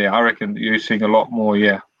probably isn't there. I reckon you're seeing a lot more,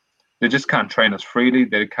 They just can't train as freely.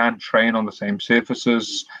 They can't train on the same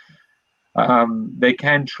surfaces. They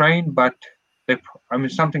can train, but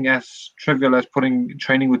something as trivial as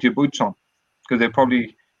training with your boots on, because they're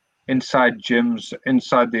probably inside gyms,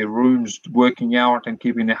 inside their rooms, working out and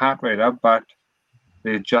keeping their heart rate up, but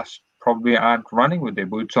they just probably aren't running with their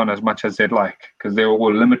boots on as much as they'd like, because they're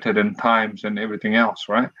all limited in times and everything else,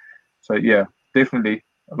 right? So definitely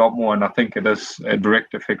a lot more, and I think it is a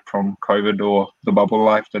direct effect from COVID or the bubble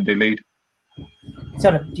life that they lead.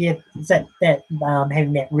 Sort of, is that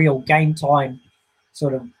having that real game time,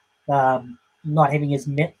 sort of not having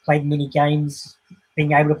played many games,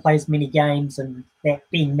 being able to play as many games, and that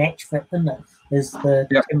being match fit, isn't it? Is the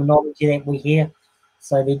terminology that we hear.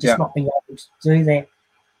 So they're just not being able to do that.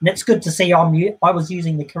 And it's good to see I was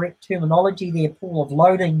using the correct terminology there, Paul, of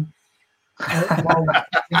loading.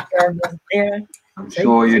 I'm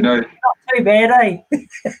sure you know. Not too bad, eh?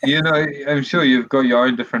 You know, I'm sure you've got your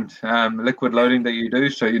own different liquid loading that you do,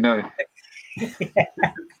 so you know.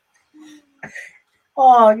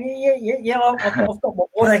 Oh, yeah. I've got my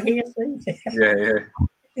water here, see?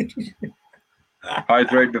 Yeah.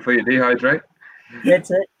 Hydrate before you dehydrate. That's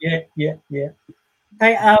it. Yeah.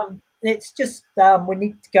 Hey, it's just we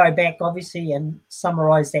need to go back, obviously, and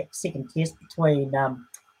summarise that second test between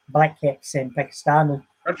Black Caps and Pakistan.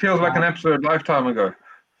 That feels like an absolute lifetime ago.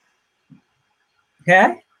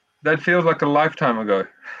 Okay. That feels like a lifetime ago.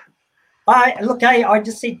 I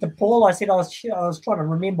just said to Paul, I said I was trying to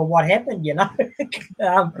remember what happened, I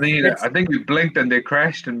think we blinked and they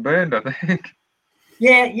crashed and burned, I think.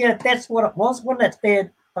 Yeah, that's what it was. Wasn't it?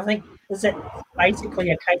 There, I think, is it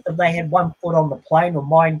basically a case of they had one foot on the plane, or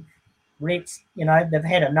mine, they've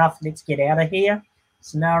had enough, let's get out of here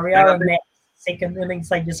scenario, and that second innings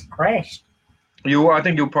they just crashed. I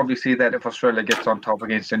think you'll probably see that if Australia gets on top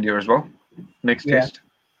against India as well. Next test.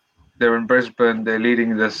 They're in Brisbane. They're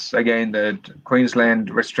leading this, again, the Queensland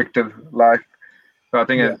restrictive life. So I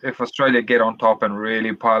think if Australia get on top and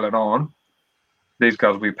really pile it on, these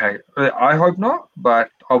guys will be packed. I hope not, but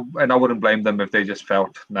I wouldn't blame them if they just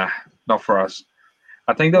felt, nah, not for us.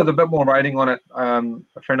 I think there was a bit more writing on it. A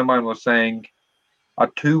friend of mine was saying a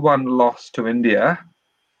 2-1 loss to India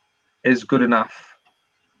is good enough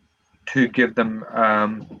to give them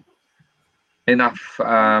enough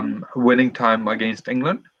winning time against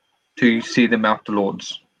England to see them out to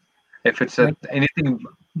Lords. If it's anything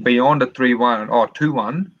beyond a 3-1 or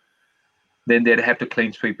 2-1, then they'd have to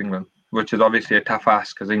clean sweep England, which is obviously a tough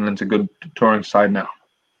ask because England's a good touring side now.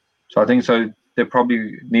 So I think they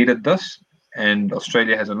probably needed this, and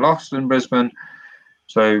Australia hasn't lost in Brisbane.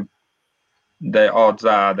 So the odds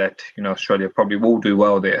are that Australia probably will do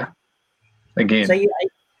well there again. So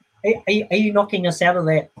are you knocking us out of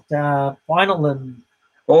that final? And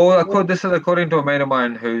this is according to a mate of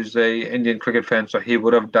mine who's a Indian cricket fan, so he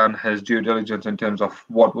would have done his due diligence in terms of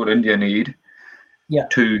what would India need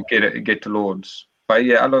to get to Lords. But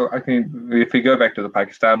if we go back to the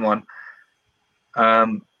Pakistan one,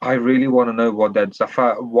 I really want to know why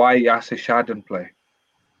Yasir Shah didn't play.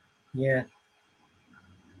 Yeah,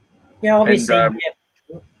 obviously.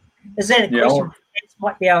 Is that a question Vince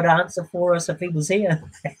might be able to answer for us if he was here?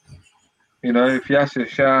 If Yasir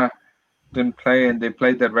Shah didn't play and they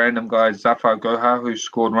played that random guy, Zafar Gohar, who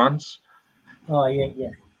scored runs. Oh, yeah.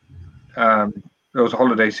 It was a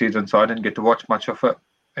holiday season, so I didn't get to watch much of it.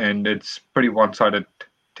 And it's pretty one-sided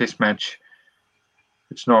test match.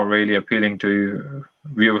 It's not really appealing to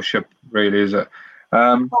viewership, really, is it?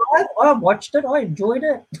 I watched it. I enjoyed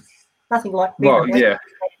it. Nothing like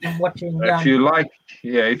watching.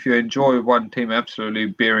 If you enjoy one team absolutely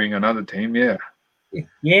bearing another team, I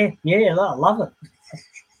love it.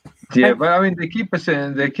 Yeah, but I mean, they keep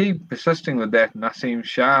persisting with that Naseem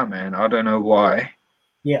Shah, man. I don't know why.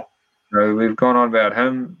 Yeah. So we've gone on about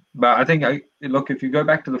him, but I think if you go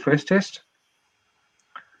back to the first test,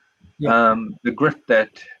 the grit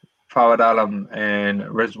that Fawad Alam and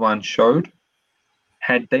Rizwan showed,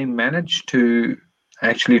 had they managed to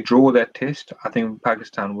actually draw that test, I think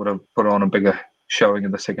Pakistan would have put on a bigger showing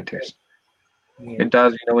in the second test. Yeah. It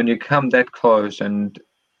does, when you come that close and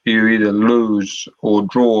you either lose or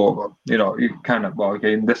draw, you kind of,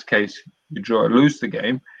 in this case, you lose the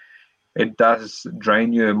game, it does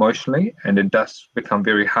drain you emotionally, and it does become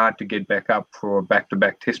very hard to get back up for a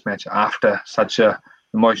back-to-back test match after such a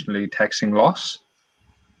emotionally taxing loss.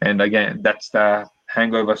 And again, that's the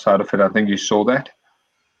hangover side of it. I think you saw that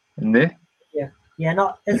in there. I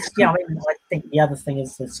think the other thing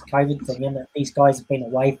is this COVID thing, and these guys have been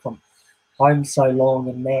away from home so long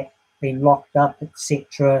and that, been locked up,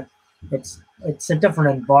 etc. It's a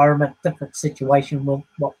different environment, different situation with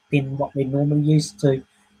what they're normally used to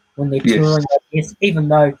when they're touring. I guess, even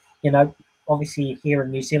though obviously here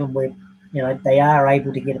in New Zealand, where they are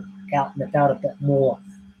able to get out and about a bit more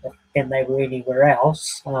than they were anywhere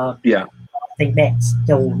else. I think that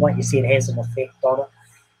still, like you said, has an effect on it.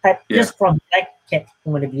 But just from Black Cat's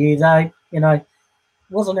point of view, though,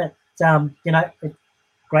 wasn't it? It's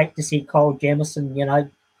great to see Kyle Jamieson.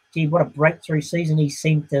 What a breakthrough season he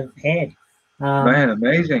seemed to have had. Man,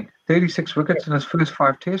 amazing! 36 wickets in his first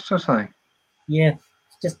 5 tests or something. Yeah,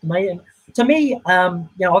 it's just amazing. To me,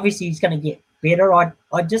 obviously he's going to get better. I'd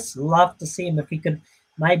just love to see him if he could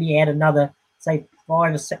maybe add another, say,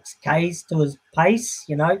 5 or 6 Ks to his pace,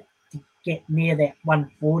 to get near that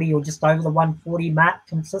 140 or just over the 140 mark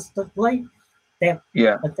consistently. I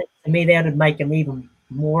think to me that would make him even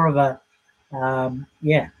more of a,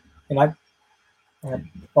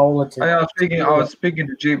 bowler. I was speaking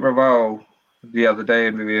to Jeet Raval the other day,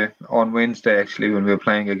 and we were on Wednesday actually when we were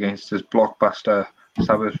playing against this blockbuster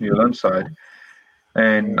Suburbs New Zealand side.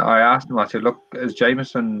 And I asked him, I said, look, is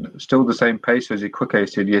Jamieson still the same pace? Is he quicker? He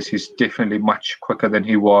said, yes, he's definitely much quicker than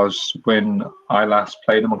he was when I last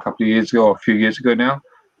played him a couple of years ago, or a few years ago now,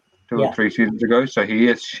 2 or 3 seasons ago. So he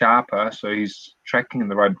is sharper, so he's tracking in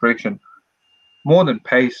the right direction. More than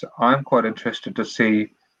pace, I'm quite interested to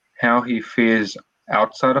see how he fares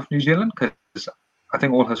outside of New Zealand, because I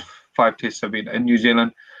think all his 5 tests have been in New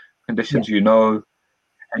Zealand, conditions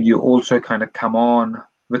And you also kind of come on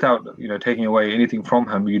without, taking away anything from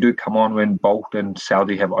him. You do come on when Bolt and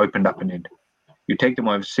Saudi have opened up an end. You take them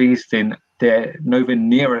overseas, then they're nowhere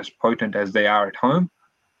near as potent as they are at home,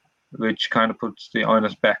 which kind of puts the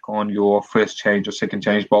onus back on your first change or second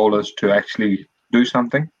change bowlers to actually do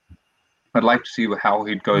something. I'd like to see how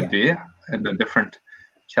he'd go there and the different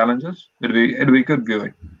challenges. It'll be good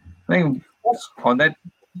viewing. I think on that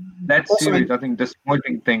series, I think the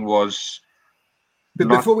disappointing thing was.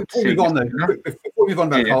 Before we move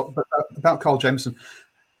on, about Carl Jamieson,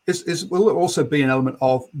 will it also be an element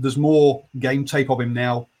of there's more game tape of him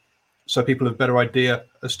now, so people have a better idea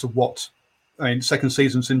as to what. I mean, second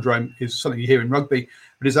season syndrome is something you hear in rugby,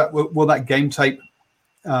 but will that game tape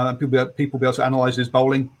people be able to analyse his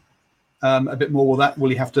bowling a bit more? Will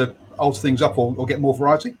he have to alter things up or get more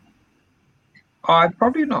variety?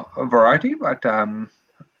 Probably not a variety, but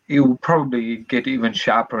he'll probably get even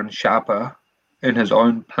sharper and sharper in his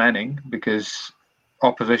own planning, because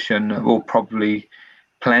opposition will probably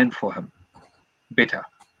plan for him better.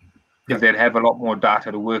 Because they'd have a lot more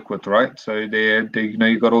data to work with, right? So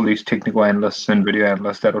you've got all these technical analysts and video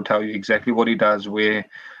analysts that'll tell you exactly what he does, where,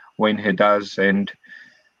 when he does, and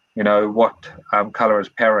what colour his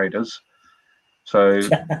parade is. So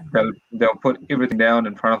they'll put everything down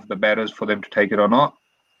in front of the batters for them to take it or not,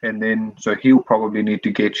 and then so he'll probably need to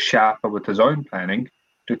get sharper with his own planning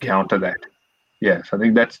to counter that. Yes, I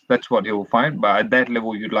think that's what he'll find. But at that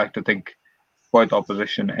level, you'd like to think both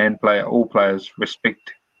opposition and all players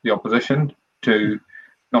respect the opposition to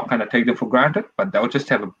not kind of take them for granted, but they'll just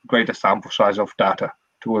have a greater sample size of data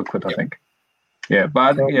to work with, I think. Yeah,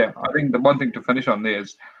 but I think the one thing to finish on there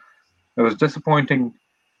is it was disappointing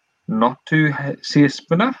not to see a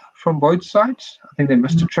spinner from both sides. I think they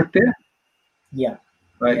missed a trick there. Yeah.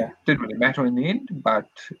 It didn't really matter in the end, but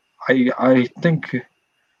I think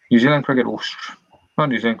New Zealand cricket, or not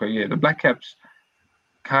New Zealand cricket, the Black Caps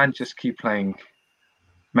can't just keep playing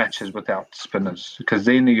matches without spinners, because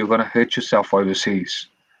then you're going to hurt yourself overseas.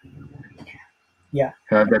 Yeah.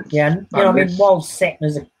 I mean, while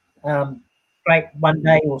Santner's a great one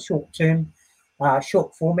day or short term,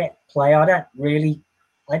 short format player,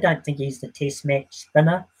 I don't think he's the Test match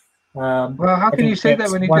spinner. Well, how can you say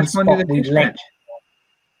that when he just won the Test match?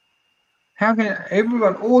 How can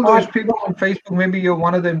everyone, all those people on Facebook, maybe you're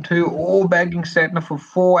one of them too, all bagging Santner for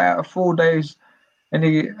 4 days, and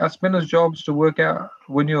a spinner's job is to work out,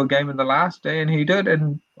 win you a game in the last day, and he did,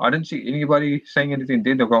 and I didn't see anybody saying anything.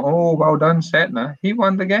 Then they'll go, "Oh, well done, Santner. He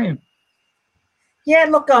won the game." Yeah,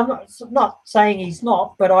 look, I'm not saying he's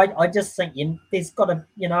not, but I just think there's got to,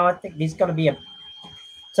 I think there's got to be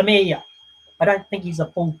to me, I don't think he's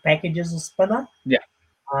a full package as a spinner. Yeah.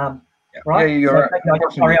 Right? Yeah, you're right.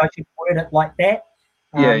 Sorry, I should word it like that.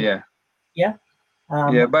 Yeah.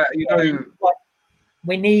 But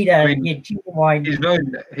we need genuine.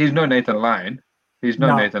 He's no Nathan Lyon.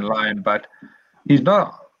 Nathan Lyon, but he's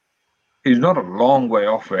not a long way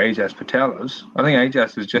off where Ajaz Patel is. I think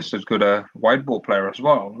Ajaz is just as good a white ball player as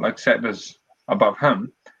well. Like Santner's above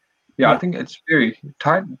him. Yeah, I think it's very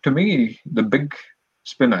tight. To me, the big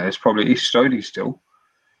spinner is probably Ish Sodhi still.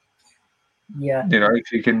 Yeah.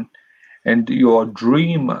 If you can. And your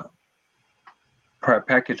dream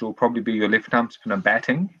package will probably be your left-arm spinner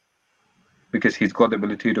batting, because he's got the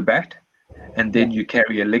ability to bat. And then you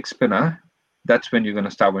carry a leg spinner. That's when you're going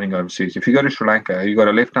to start winning overseas. If you go to Sri Lanka, you've got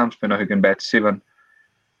a left-arm spinner who can bat 7.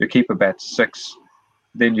 Your keeper bats 6.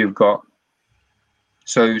 Then you've got...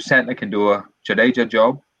 So Santner can do a Jadeja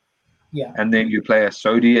job. Yeah. And then you play a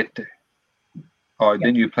Sodhi at...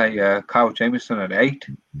 Then you play Kyle Jamieson at 8,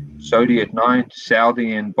 Sodhi at 9,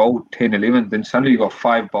 Saudi and Bolt 10, 11. Then suddenly you've got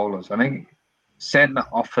 5 bowlers. I think Santner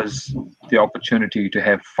offers the opportunity to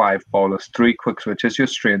have 5 bowlers, 3 quicks, which is your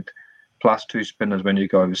strength, plus 2 spinners when you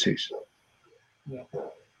go overseas. Yeah.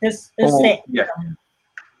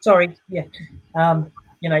 Sorry. Yeah. I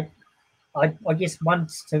guess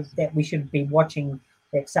that we should be watching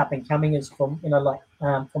that's up and coming is from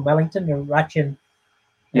from Wellington and Rachin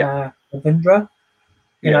Ravindra.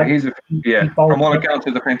 From all accounts,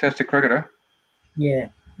 he's a fantastic cricketer. Yeah.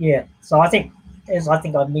 So I think, as I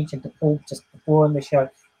mentioned to Paul just before in the show,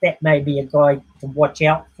 that may be a guy to watch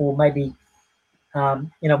out for. Maybe,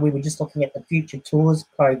 we were just looking at the Future Tours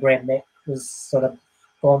program that was sort of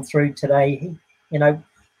gone through today. An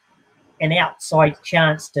outside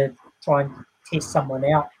chance to try and test someone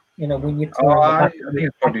out. When you're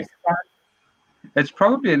it's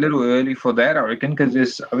probably a little early for that, I reckon, because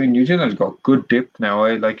New Zealand's got good depth now.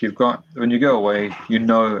 Like you've got, when you go away,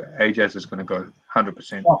 Ajaz is going to go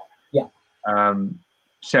 100%. Oh, yeah.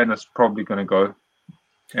 Santner's probably going to go.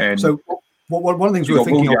 And so one of the things we were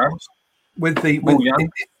thinking of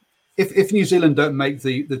if New Zealand don't make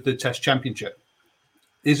the Test Championship,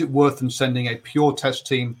 is it worth them sending a pure Test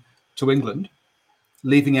team to England,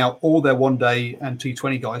 leaving out all their one-day and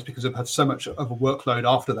T20 guys because they've had so much of a workload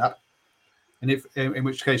after that? And in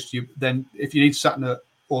which case, if you need Satner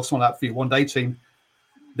or someone like that for your one-day team,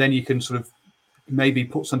 then you can sort of maybe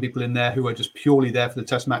put some people in there who are just purely there for the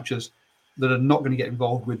Test matches that are not going to get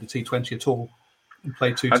involved with the T20 at all and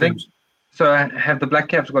play two teams. So have the Black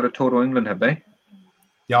Caps got a tour to England? Have they?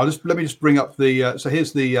 Yeah, let me just bring up the. So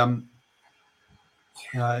here's the.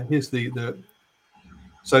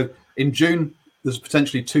 So in June, there's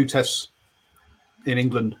potentially 2 tests in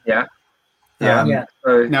England. Yeah.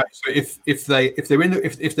 So if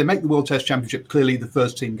they make the World Test Championship, clearly the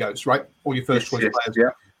first team goes, right? All your first choice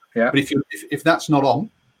players. Yeah. But if that's not on,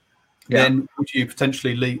 then would you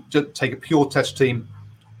potentially just take a pure Test team,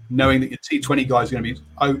 knowing that your T20 guys are going to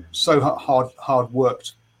be so hard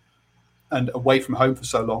worked and away from home for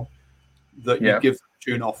so long that you give them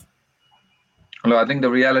June off? Well, I think the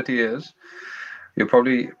reality is, I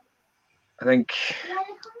think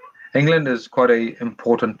England is quite an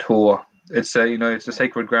important tour. It's it's a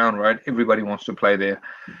sacred ground, right? Everybody wants to play there.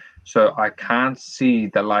 So I can't see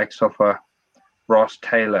the likes of a Ross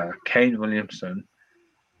Taylor, Kane Williamson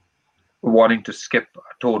wanting to skip a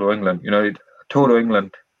tour to England. A tour to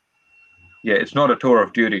England, it's not a tour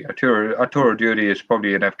of duty. A tour of duty is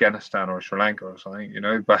probably in Afghanistan or Sri Lanka or something,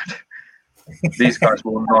 but these guys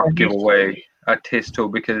will not give away a Test tour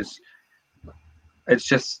because it's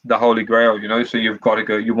just the holy grail, so you've got to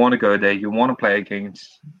go. You want to go there. You want to play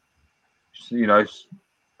against,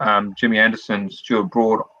 Jimmy Anderson, Stuart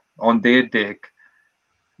Broad on their deck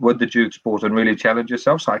with the Duke Sports and really challenge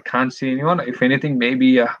yourself. So I can't see anyone. If anything,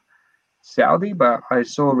 maybe Saudi, but I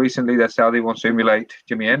saw recently that Saudi wants to emulate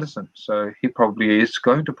Jimmy Anderson. So he probably is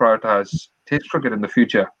going to prioritize Test cricket in the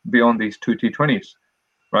future beyond these 2 T20s,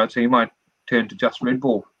 right? So he might turn to just red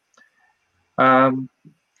ball. I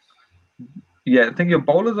think your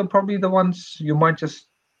bowlers are probably the ones you might just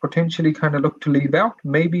potentially kind of look to leave out.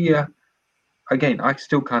 Maybe, again, I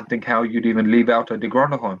still can't think how you'd even leave out a de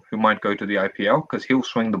Grandhomme who might go to the IPL because he'll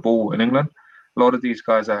swing the ball in England. A lot of these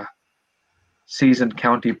guys are seasoned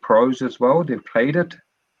county pros as well. They've played it.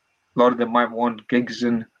 A lot of them might want gigs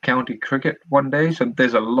in county cricket one day. So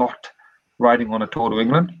there's a lot riding on a tour to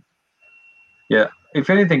England. Yeah, if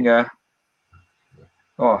anything, the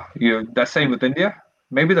same with India.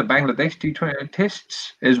 Maybe the Bangladesh T20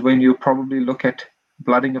 tests is when you probably look at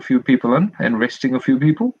blooding a few people in and resting a few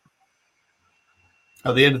people.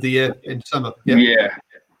 At the end of the year in summer. Yeah.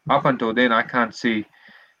 Up until then, I can't see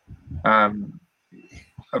Bangladesh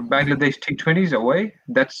T20s away.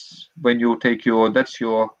 That's when you'll take your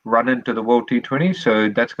run into the World T20. So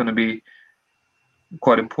that's going to be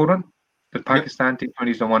quite important. The Pakistan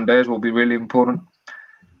T20s and one days will be really important.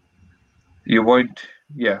 You won't,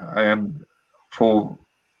 for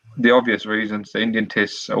the obvious reasons, the Indian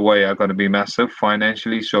tests away are going to be massive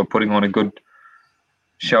financially. So putting on a good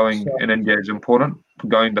showing in India is important.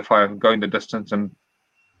 Going the distance and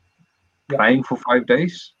playing for 5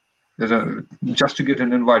 days, just to get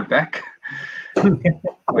an invite back. But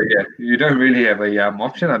you don't really have a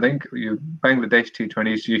option. I think Bangladesh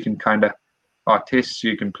T20s, you can kind of tests.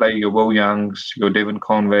 You can play your Will Youngs, your Devon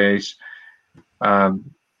Conways.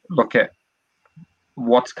 Look at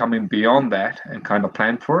what's coming beyond that and kind of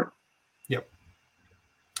plan for it.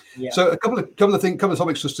 Yeah. So a couple of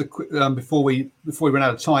topics just to, before we run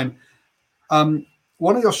out of time.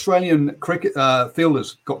 One of the Australian cricket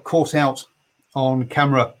fielders got caught out on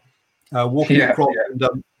camera walking across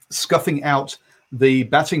and scuffing out the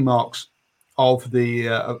batting marks of the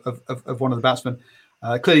of one of the batsmen.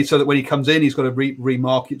 Clearly, so that when he comes in, he's got to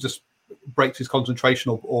remark. It just breaks his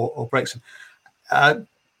concentration or breaks him.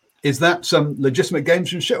 Is that some legitimate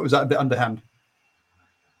gamesmanship, or is that a bit underhand?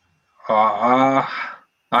 I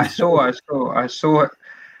saw it.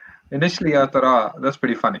 Initially, I thought, that's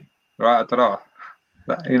pretty funny, right? I thought,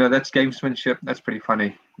 that's gamesmanship. That's pretty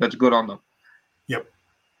funny. That's good on them. Yep.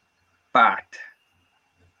 But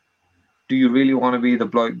do you really want to be the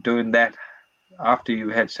bloke doing that after you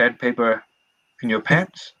had sandpaper in your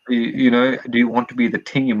pants? Do you want to be the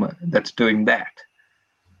team that's doing that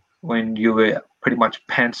when you were pretty much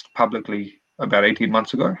pantsed publicly about 18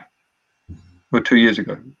 months ago or 2 years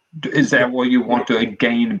ago? Is that what you want to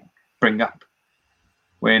again bring up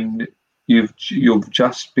when you've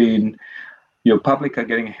just been, your public are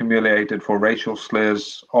getting humiliated for racial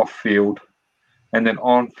slurs off field, and then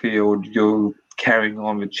on field you're carrying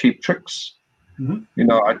on with cheap tricks?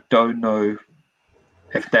 Mm-hmm. I don't know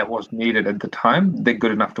if that was needed at the time. They're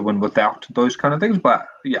good enough to win without those kind of things, but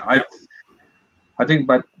I think,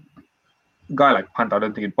 but a guy like Pant, I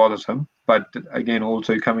don't think it bothers him. But again,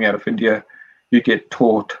 also coming out of India, you get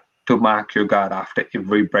taught to mark your guard after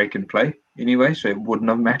every break in play anyway, so it wouldn't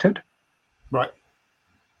have mattered. Right.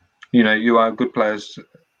 You are good players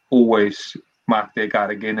always mark their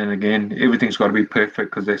guard again and again. Everything's got to be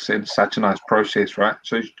perfect because they're in such a nice process, right?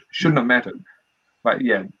 So it shouldn't have mattered. But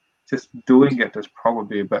yeah, just doing it is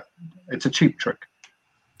probably it's a cheap trick.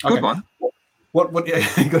 Good one. What? Yeah,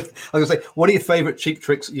 I was going to say, what are your favourite cheap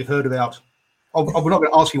tricks that you've heard about? We're not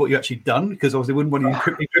going to ask you what you've actually done because obviously we wouldn't want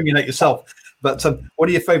to incriminate yourself. But what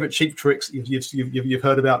are your favourite cheap tricks you've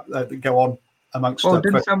heard about that go on amongst?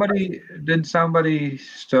 Did somebody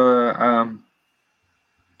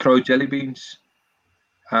throw jelly beans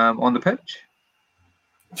on the pitch?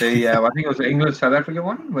 I think it was the England South Africa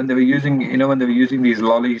one when they were using these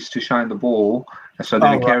lollies to shine the ball, so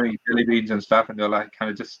they were carrying jelly beans and stuff, and they were like kind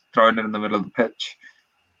of just throwing it in the middle of the pitch,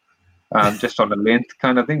 just on the length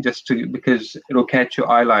kind of thing, because it'll catch your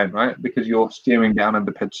eye line, right? Because you're staring down at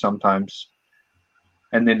the pitch sometimes,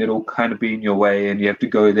 and then it'll kind of be in your way, and you have to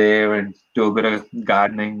go there and do a bit of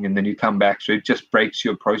gardening, and then you come back, so it just breaks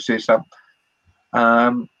your process up.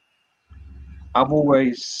 I've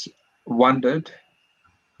always wondered.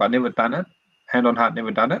 I've never done it. Hand on heart, never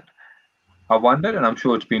done it. I wondered, and I'm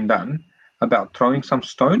sure it's been done, about throwing some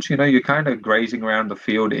stones. You're kind of grazing around the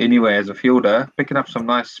field anyway as a fielder, picking up some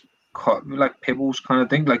nice, like pebbles kind of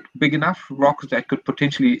thing, like big enough rocks that could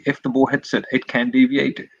potentially, if the ball hits it, it can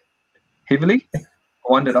deviate heavily. I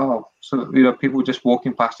wondered, people just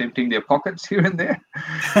walking past emptying their pockets here and there.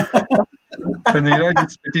 And,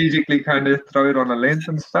 just strategically kind of throw it on a length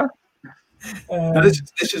and stuff. Now this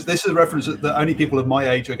is a reference that only people of my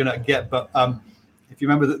age are going to get. But if you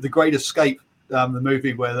remember the Great Escape, the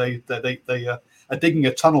movie where they are digging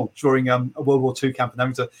a tunnel during a World War II camp,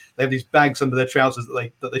 and they have these bags under their trousers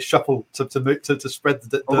that they shuffle to spread the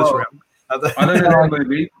dirt around. I don't know that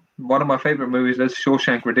movie. One of my favorite movies is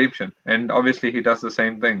Shawshank Redemption, and obviously he does the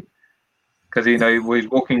same thing because he's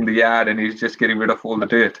walking the yard and he's just getting rid of all the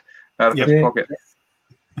dirt out of his pocket.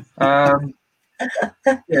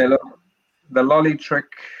 Look. The lollies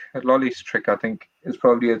trick, I think, is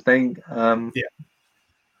probably a thing.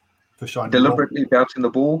 For shining deliberately bouncing the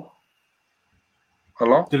ball a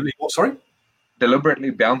lot. Deliberately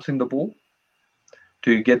bouncing the ball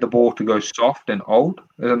to get the ball to go soft and old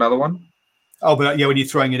is another one. Oh, but when you're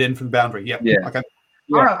throwing it in from the boundary, yeah. Okay.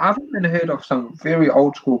 Yeah. I've even heard of some very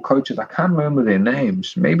old school coaches. I can't remember their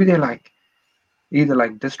names. Maybe they're either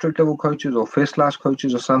district level coaches or first class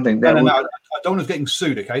coaches or something. No. I don't want us getting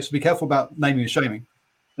sued. Okay, so be careful about naming and shaming.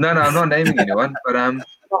 No, I'm not naming anyone, but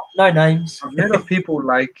no names. I've heard of people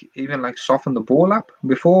even soften the ball up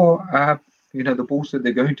before the balls that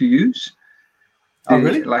they're going to use. Oh,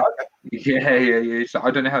 really? Yeah. So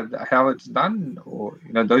I don't know how it's done, or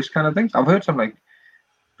those kind of things. I've heard some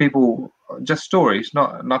people, just stories,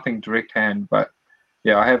 nothing direct hand, but.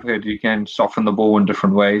 Yeah, I have heard you can soften the ball in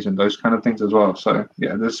different ways and those kind of things as well. So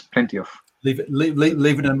yeah, there's plenty of. Leave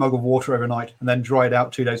it in a mug of water overnight and then dry it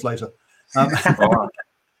out 2 days later. There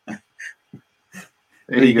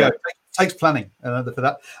you go. It takes planning for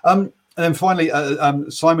that. And then finally,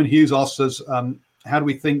 Simon Hughes asks us, how do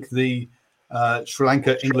we think the Sri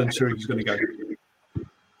Lanka England series is going to go?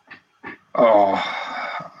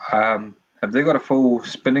 Have they got a full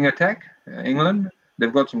spinning attack, England?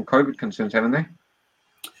 They've got some COVID concerns, haven't they?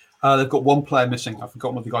 They've got one player missing. I've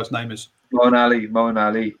forgotten what the guy's name is. Moeen Ali. Moeen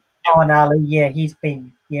Ali, yeah, he's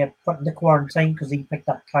been put into quarantine because he picked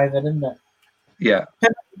up COVID, isn't it? Yeah.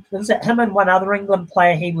 Was it him and one other England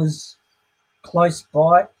player he was close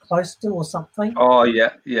to or something? Oh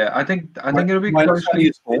yeah. I think it'll be close.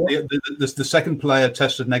 The second player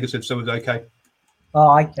tested negative, so it was okay.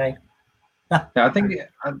 Oh, okay. Yeah,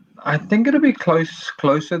 I think it'll be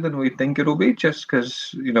closer than we think it'll be, just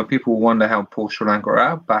because people wonder how poor Sri Lanka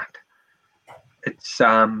are, but it's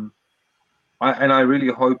I really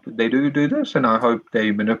hope they do this, and I hope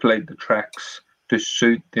they manipulate the tracks to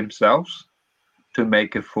suit themselves to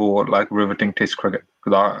make it for riveting Test cricket.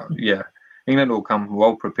 Because England will come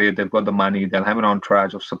well prepared. They've got the money. They'll have an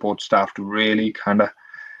entourage of support staff to really kind of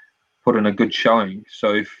put in a good showing.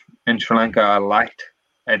 So if Sri Lanka are light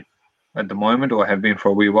at the moment, or have been for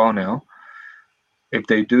a wee while now, if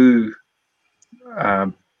they do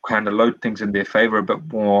kind of load things in their favour a bit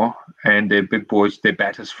more, and their big boys, their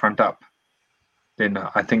batters front up, then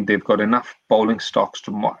I think they've got enough bowling stocks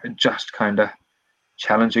to just kind of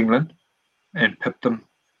challenge England and pip them.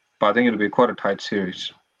 But I think it'll be quite a tight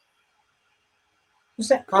series. Was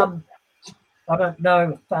that I don't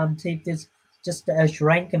know if there's just a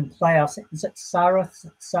Sri Lankan player. Is it Saras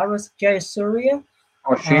Jayasuriya?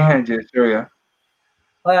 Oh, she had Jayasuriya.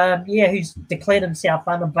 who's declared himself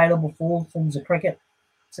unavailable for all forms of cricket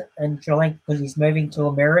in Sri Lanka because he's moving to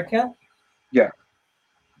America. Yeah.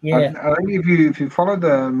 Yeah. I think if you follow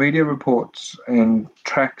the media reports and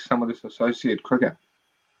track some of this associate cricket,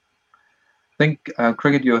 I think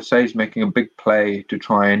Cricket USA is making a big play to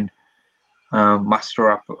try and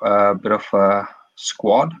muster up a bit of a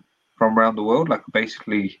squad from around the world, like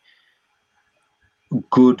basically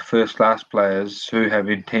good first-class players who have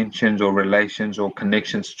intentions or relations or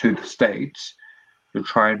connections to the States to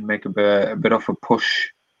try and make a bit of a push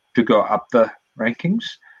to go up the rankings.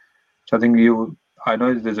 So I think I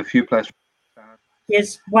know there's a few players.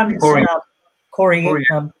 Yes, one is Corey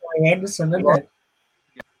Anderson, isn't it?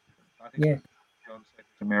 I think John's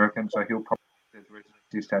American, so he'll probably get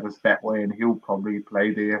residency status that way, and he'll probably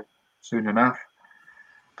play there soon enough.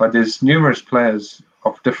 But there's numerous players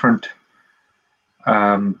of different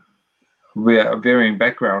varying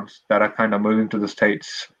backgrounds that are kind of moving to the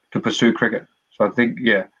States to pursue cricket. So I think,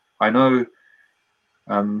 I know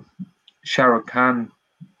Shah Rukh Khan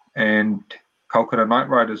and Kolkata Knight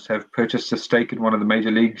Riders have purchased a stake in one of the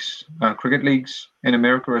major leagues, cricket leagues in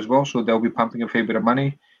America as well. So they'll be pumping a fair bit of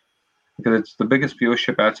money because it's the biggest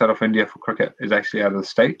viewership outside of India for cricket is actually out of the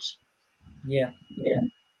States. Yeah.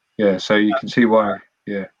 So you can see why.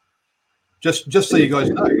 Yeah. Just so you guys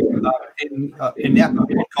know, in the Apple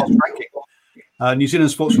podcast ranking, New Zealand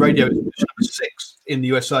Sports Radio is number 6 in the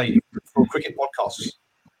USA for cricket podcasts.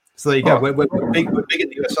 So there you go. We're big in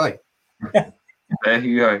the USA. There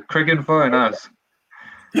you go. Cricket for and us.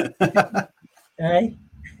 Hey,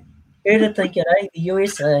 who'd think it, The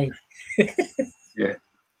USA. Yeah.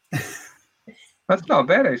 That's not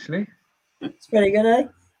bad, actually. It's pretty good,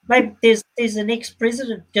 Maybe there's an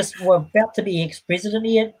ex-president, about to be ex-president.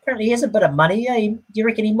 He apparently has a bit of money. Do you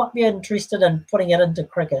reckon he might be interested in putting it into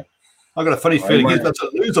cricket? I've got a funny feeling he's about to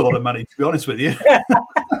lose a lot of money, to be honest with you.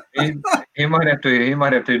 He might have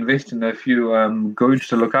to invest in a few goons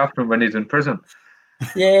to look after him when he's in prison.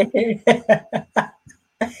 Yeah.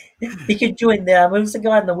 He could join there was the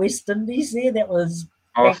guy in the West Indies there that was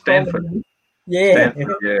Stanford. Yeah.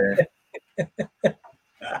 Stanford, yeah.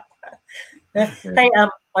 Hey,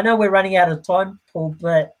 I know we're running out of time, Paul,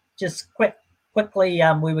 but just quickly,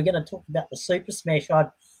 we were going to talk about the Super Smash. I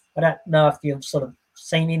don't know if you've sort of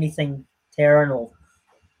seen anything, Taryn, or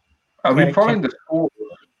I've been following the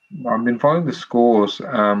scores.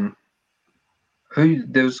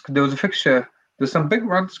 There was a fixture. There's some big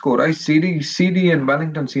runs scored. CD and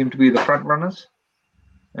Wellington seem to be the front runners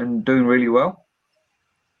and doing really well.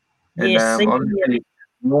 And obviously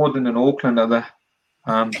Northern and Auckland are the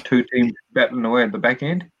two teams battling away at the back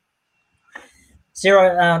end. 0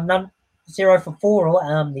 for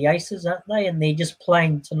 4, the Aces, aren't they? And they're just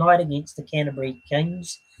playing tonight against the Canterbury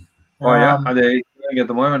Kings. Are they going at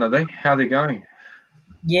the moment? Are they? How are they going?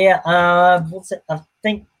 Yeah. What's it? I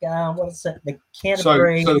think. What is it? The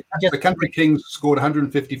Canterbury. So the Canterbury Kings scored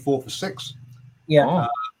 154 for 6. Yeah.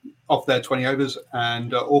 Off their 20 overs,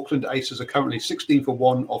 and Auckland Aces are currently 16 for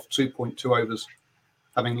 1 off 2.2 overs,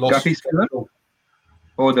 having lost.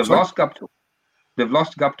 Oh, they've lost Guptill. They've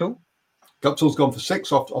lost Guptill. Guptill's gone for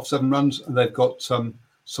 6 off 7 runs, and they've got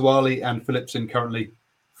Sawali and Phillips in currently.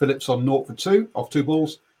 Phillips on 0 for 2 off 2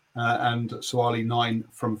 balls, and Sawali 9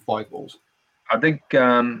 from 5 balls. I think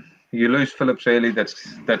you lose Phillips early.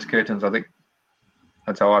 That's curtains. I think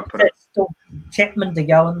that's how I put it. Still Chapman to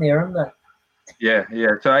go in there, isn't it? Yeah.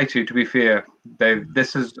 So actually, to be fair,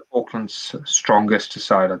 this is Auckland's strongest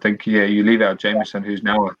side. I think. Yeah, you leave out Jameson, who's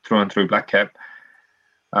now a through and through black cap,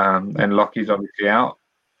 and Lockie's obviously out.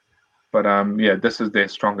 But this is their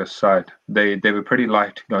strongest side. They were pretty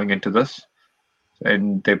light going into this,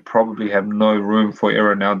 and they probably have no room for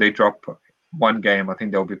error now. They drop one game, I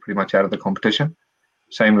think they'll be pretty much out of the competition.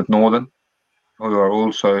 Same with Northern, who are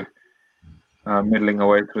also middling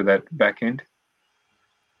away through that back end.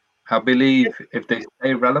 I believe if they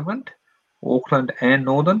stay relevant, Auckland and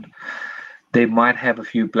Northern, they might have a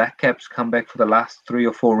few black caps come back for the last 3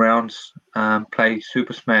 or 4 rounds, play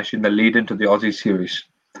Super Smash in the lead into the Aussie series.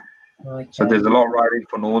 Okay. So there's a lot riding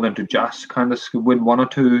for Northern to just kind of win 1 or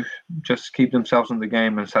 2, just keep themselves in the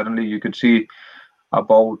game, and suddenly you could see a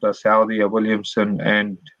Bolt, a Southey, a Williamson,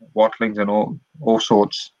 and Watlings and all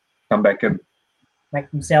sorts come back in. Make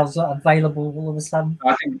themselves available all of a sudden.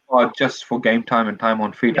 I think just for game time and time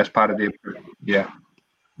on feet as part of their Yeah.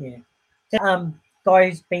 Guy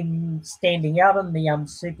who's been standing out in the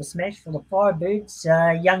Super Smash for the Firebirds,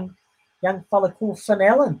 young fella called Finn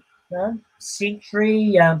Allen,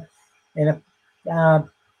 century, and a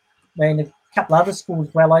couple other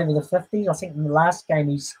scores well over the 50s. I think in the last game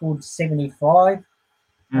he scored 75.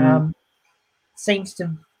 Seems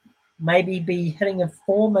to maybe be hitting a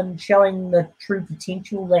form and showing the true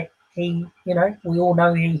potential that he, we all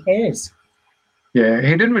know he has. Yeah, he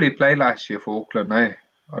didn't really play last year for Auckland, eh?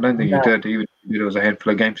 I don't think he did. There was a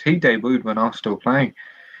handful of games. He debuted when I was still playing.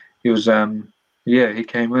 He was, he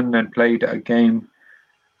came in and played a game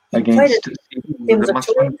against. There was a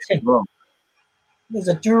touring team. Well. There was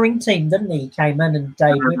a touring team, didn't he? He came in and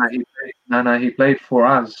debuted. He played for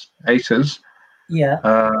us, Aces.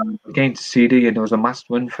 Yeah. Against CD, and it was a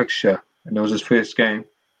must-win fixture, and it was his first game.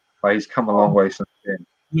 But he's come a long way since then.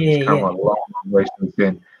 He's come a long way since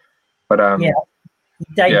then. But he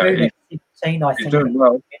debuted at 17, I think. He's doing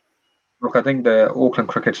well. Look, I think the Auckland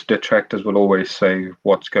cricket detractors will always say,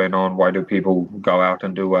 "What's going on? Why do people go out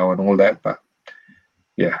and do well and all that?" But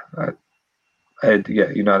I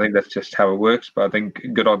think that's just how it works. But I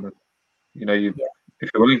think good on the, if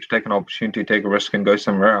you're willing to take an opportunity, take a risk, and go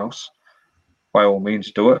somewhere else, by all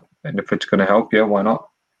means do it. And if it's going to help you, why not?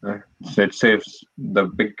 So it serves the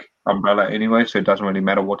big umbrella anyway, so it doesn't really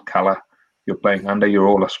matter what colour you're playing under. You're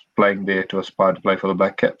all playing there to aspire to play for the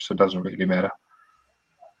Black Caps, so it doesn't really matter.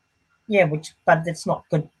 Yeah, but it's not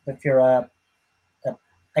good if you're a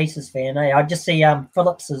Aces fan. Eh? I just see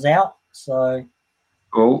Phillips is out, so.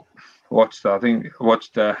 Well, what's TAB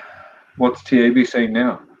saying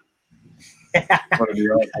now? I'm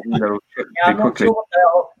not sure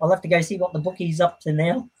I'll have to go see what the bookie's up to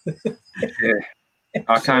now. Yeah,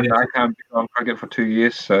 I can't be on cricket for 2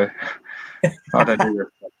 years, so I don't do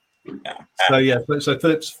that. So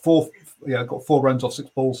Phillips got 4 runs off 6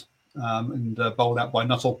 balls and bowled out by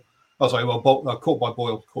Nuttall. Oh, sorry, caught by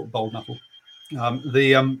Boyle, bowled Nuttall. I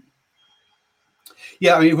mean,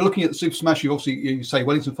 if we're looking at the Super Smash, you say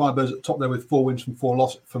Wellington Firebirds at the top there with 4 wins from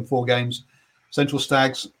 4 games. Central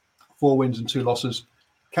Stags, 4 wins and 2 losses.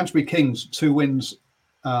 Canterbury Kings, 2 wins,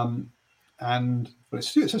 and it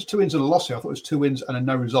says 2 wins and a loss here. I thought it was 2 wins and a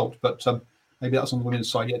no result, but maybe that's on the women's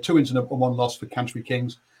side. Yeah, 2 wins and 1 loss for Canterbury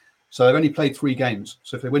Kings. So they've only played 3 games.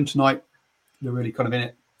 So if they win tonight, they're really kind of in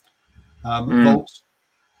it. Volts,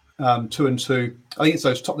 2 and 2. I think it's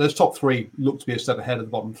those top 3 look to be a step ahead of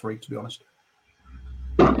the bottom 3, to be honest.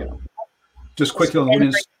 Yeah. Just quickly on the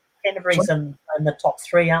women's. Canterbury's in the top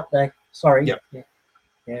 3, aren't they? Sorry.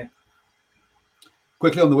 Yeah.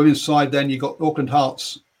 Quickly on the women's side, then you got Auckland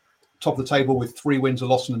Hearts, top of the table with 3 wins, a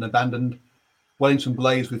loss, and an abandoned. Wellington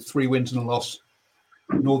Blaze with 3 wins and a loss.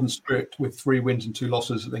 Northern Spirit with 3 wins and 2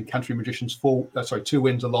 losses. And then Canterbury Magicians 2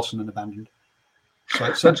 wins, a loss, and an abandoned. So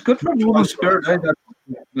that's good for Northern Spirit.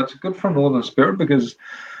 That's good for Northern Spirit because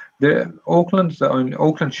Auckland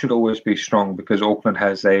should always be strong because Auckland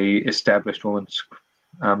has a established women's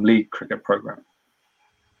league cricket program.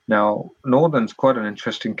 Now, Northern's quite an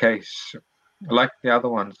interesting case. Like the other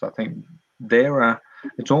ones, I think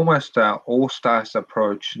it's almost an all-stars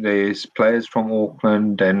approach. There's players from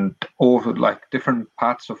Auckland and all like different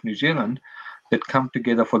parts of New Zealand that come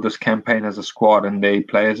together for this campaign as a squad and they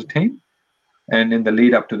play as a team. And in the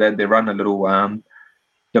lead up to that, they run a little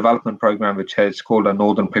development program which is called a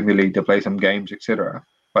Northern Premier League. They play some games, etc.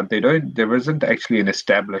 But there isn't actually an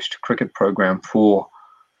established cricket program for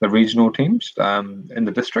the regional teams in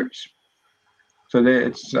the districts. So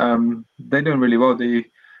they're doing really well.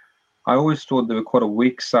 I always thought they were quite a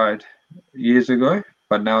weak side years ago,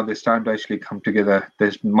 but now they're starting to actually come together.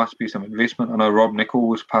 There must be some investment. I know Rob Nichol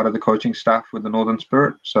was part of the coaching staff with the Northern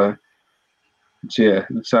Spirit, so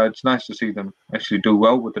it's nice to see them actually do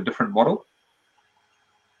well with a different model.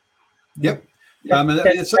 Yep. They do have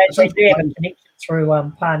a connection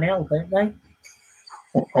through Parnell, don't they?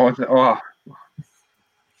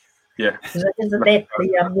 Yeah. Isn't that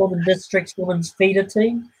the Northern District's women's feeder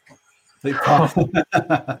team? Now. We've got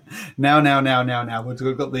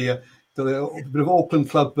the bit of Auckland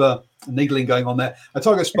club needling going on there.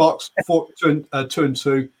 Otago Sparks 2 and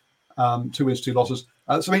 2, 2 wins, 2 losses.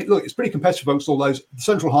 So I mean, look, it's pretty competitive amongst all those. The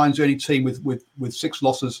Central Hinds, the only team with 6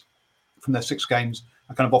 losses from their 6 games,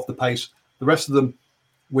 are kind of off the pace. The rest of them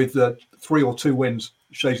with 3 or 2 wins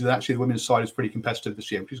shows you that actually the women's side is pretty competitive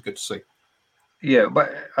this year, which is good to see. Yeah,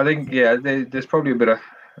 but I think there's probably a bit of.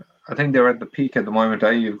 I think they're at the peak at the moment.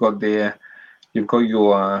 You've got your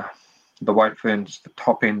the White Ferns, the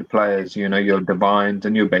top end players. Your Divines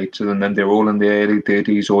and your Bateses, and then they're all in their early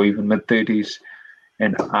 30s or even mid 30s.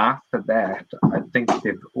 And after that, I think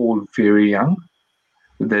they're all very young.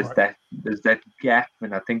 There's that gap,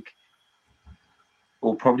 and I think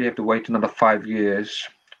we'll probably have to wait another 5 years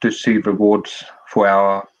to see rewards for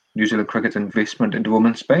our New Zealand cricket investment into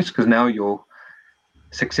women's space, because now you're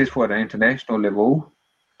successful at an international level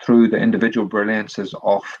through the individual brilliances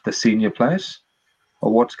of the senior players.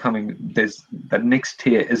 Or what's coming, the next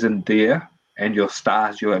tier isn't there, and your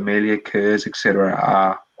stars, your Amelia Kerrs, etc.,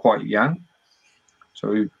 are quite young.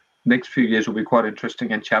 So next few years will be quite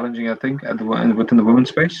interesting and challenging, I think, within the women's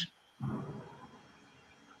space.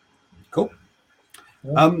 Cool.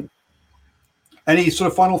 Any sort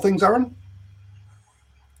of final things, Aaron?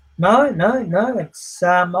 No. It's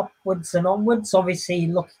upwards and onwards. Obviously,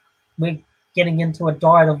 look, we're getting into a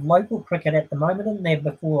diet of local cricket at the moment, and there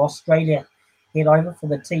before Australia head over for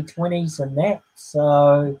the T20s and that.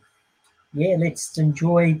 So, yeah, let's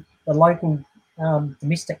enjoy the local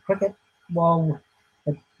domestic cricket while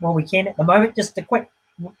we can at the moment. Just a quick,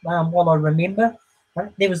 while I remember,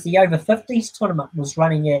 there was the over 50s tournament was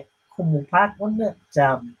running at Cornwall Park, wasn't it?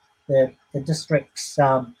 The districts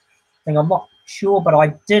thing. I'm not sure, but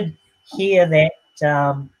I did hear that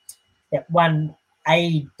that one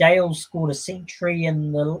A Dale scored a century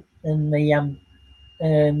in the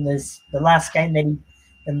last game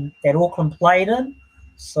that Auckland played in.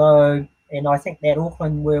 So, and I think that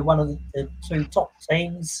Auckland were one of the two top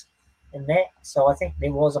teams in that. So I think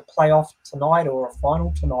there was a playoff tonight or a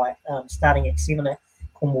final tonight, starting at 7 at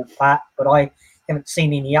Cornwall Park. But I haven't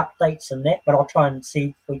seen any updates in that. But I'll try and see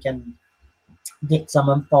if we can get some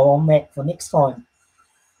info on that for next time.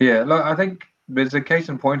 Yeah, look, I think there's a case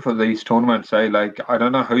in point for these tournaments. I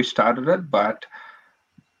don't know who started it, but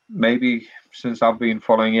maybe since I've been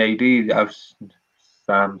following AD, I've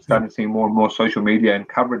started seeing more and more social media and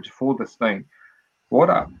coverage for this thing.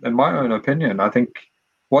 In my own opinion, I think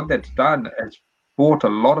what that's done is brought a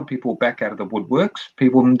lot of people back out of the woodworks,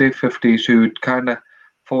 people in their 50s who kind of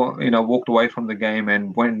walked away from the game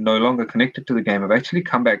and were no longer connected to the game have actually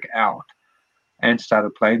come back out and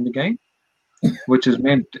started playing the game, which has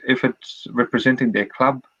meant if it's representing their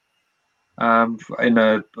club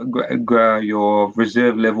in your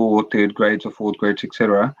reserve level or third grades or fourth grades,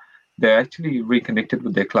 etc., they're actually reconnected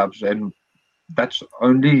with their clubs, and that's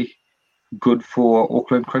only good for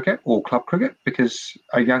Auckland cricket or club cricket, because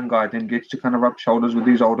a young guy then gets to kind of rub shoulders with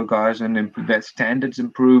these older guys, and their standards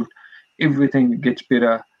improved, everything gets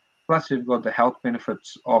better. Plus, you've got the health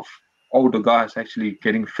benefits of older guys actually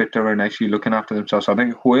getting fitter and actually looking after themselves. I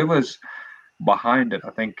think whoever's behind it, I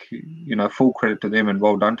think, full credit to them and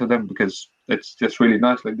well done to them, because it's just really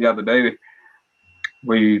nice. Like the other day,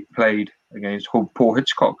 we played against Paul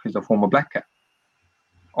Hitchcock, who's a former Black Cap.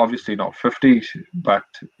 Obviously not 50, but,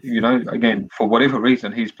 again, for whatever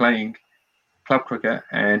reason, he's playing club cricket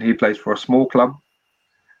and he plays for a small club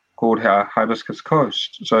called Hibiscus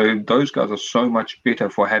Coast. So those guys are so much better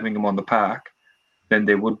for having him on the park than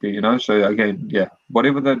they would be, So again, yeah,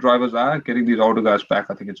 whatever the drivers are, getting these older guys back,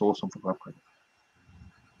 I think it's awesome for club cricket.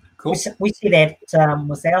 Cool. We see that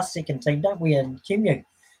with our second team, don't we, in QMU?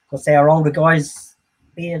 Because our older guys,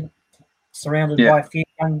 they're surrounded by a few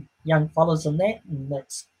young fellas in that, and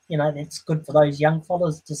that's that's good for those young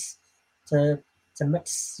fellas just to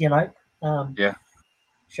mix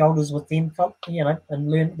shoulders with them,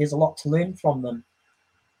 and learn. There's a lot to learn from them.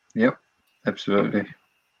 Yep, absolutely.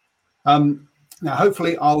 Now,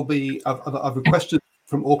 hopefully, I've requested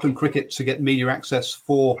from Auckland Cricket to get media access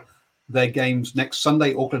for their games next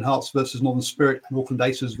Sunday: Auckland Hearts versus Northern Spirit and Auckland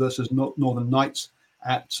Aces versus Northern Knights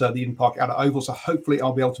at the Eden Park Outer Oval. So hopefully,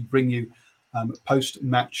 I'll be able to bring you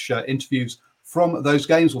post-match interviews from those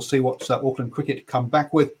games. We'll see what Auckland Cricket come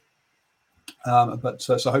back with. But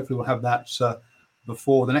so hopefully, we'll have that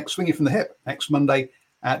before the next Swinging from the Hip next Monday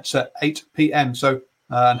at 8 p.m. So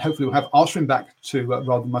and hopefully, we'll have Arsene back to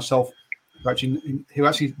rather than myself, who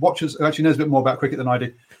actually watches, who actually knows a bit more about cricket than I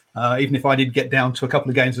do, even if I did get down to a couple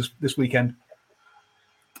of games this weekend.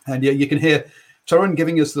 And yeah, you can hear Torren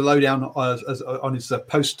giving us the lowdown on his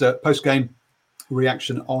post-game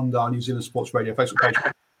reaction on our New Zealand Sports Radio Facebook page.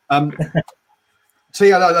 So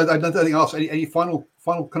yeah, I don't think I'll ask any final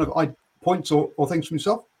kind of points or things from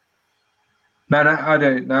yourself. No, I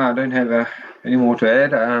don't. No, I don't have any more to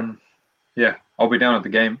add. Yeah, I'll be down at the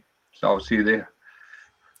game, so I'll see you there.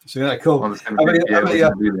 So yeah, cool.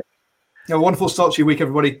 A wonderful start to your week,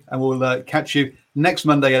 everybody, and we'll catch you next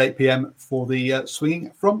Monday at 8 p.m. for the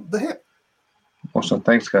Swinging from the Hip. Awesome.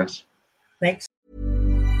 Thanks, guys. Thanks.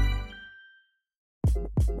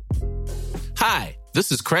 Hi,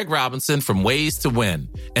 this is Craig Robinson from Ways to Win,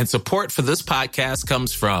 and support for this podcast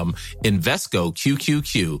comes from Invesco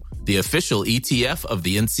QQQ, the official ETF of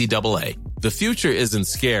the NCAA. The future isn't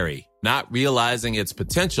scary. Not realizing its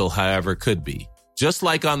potential, however, could be. Just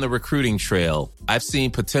like on the recruiting trail, I've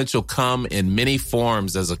seen potential come in many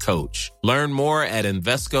forms as a coach. Learn more at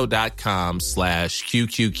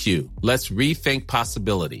Invesco.com/QQQ. Let's rethink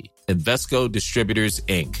possibility. Invesco Distributors,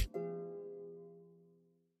 Inc.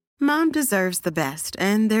 Mom deserves the best,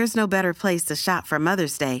 and there's no better place to shop for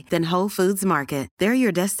Mother's Day than Whole Foods Market. They're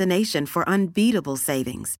your destination for unbeatable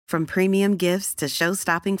savings, from premium gifts to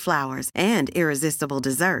show-stopping flowers and irresistible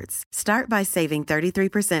desserts. Start by saving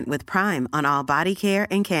 33% with Prime on all body care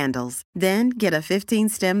and candles. Then get a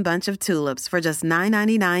 15-stem bunch of tulips for just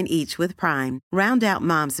 $9.99 each with Prime. Round out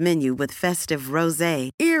Mom's menu with festive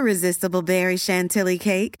rosé, irresistible berry chantilly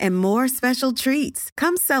cake, and more special treats.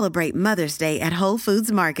 Come celebrate Mother's Day at Whole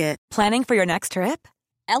Foods Market. Planning for your next trip?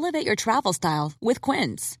 Elevate your travel style with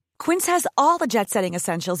Quince. Quince has all the jet-setting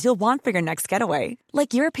essentials you'll want for your next getaway,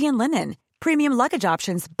 like European linen, premium luggage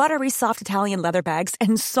options, buttery soft Italian leather bags,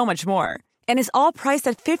 and so much more. And is all priced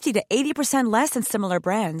at 50 to 80% less than similar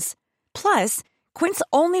brands. Plus, Quince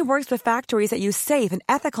only works with factories that use safe and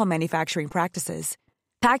ethical manufacturing practices.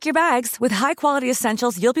 Pack your bags with high-quality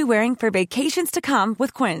essentials you'll be wearing for vacations to come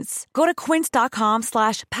with Quince. Go to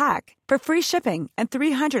quince.com/pack for free shipping and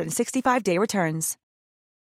 365-day returns.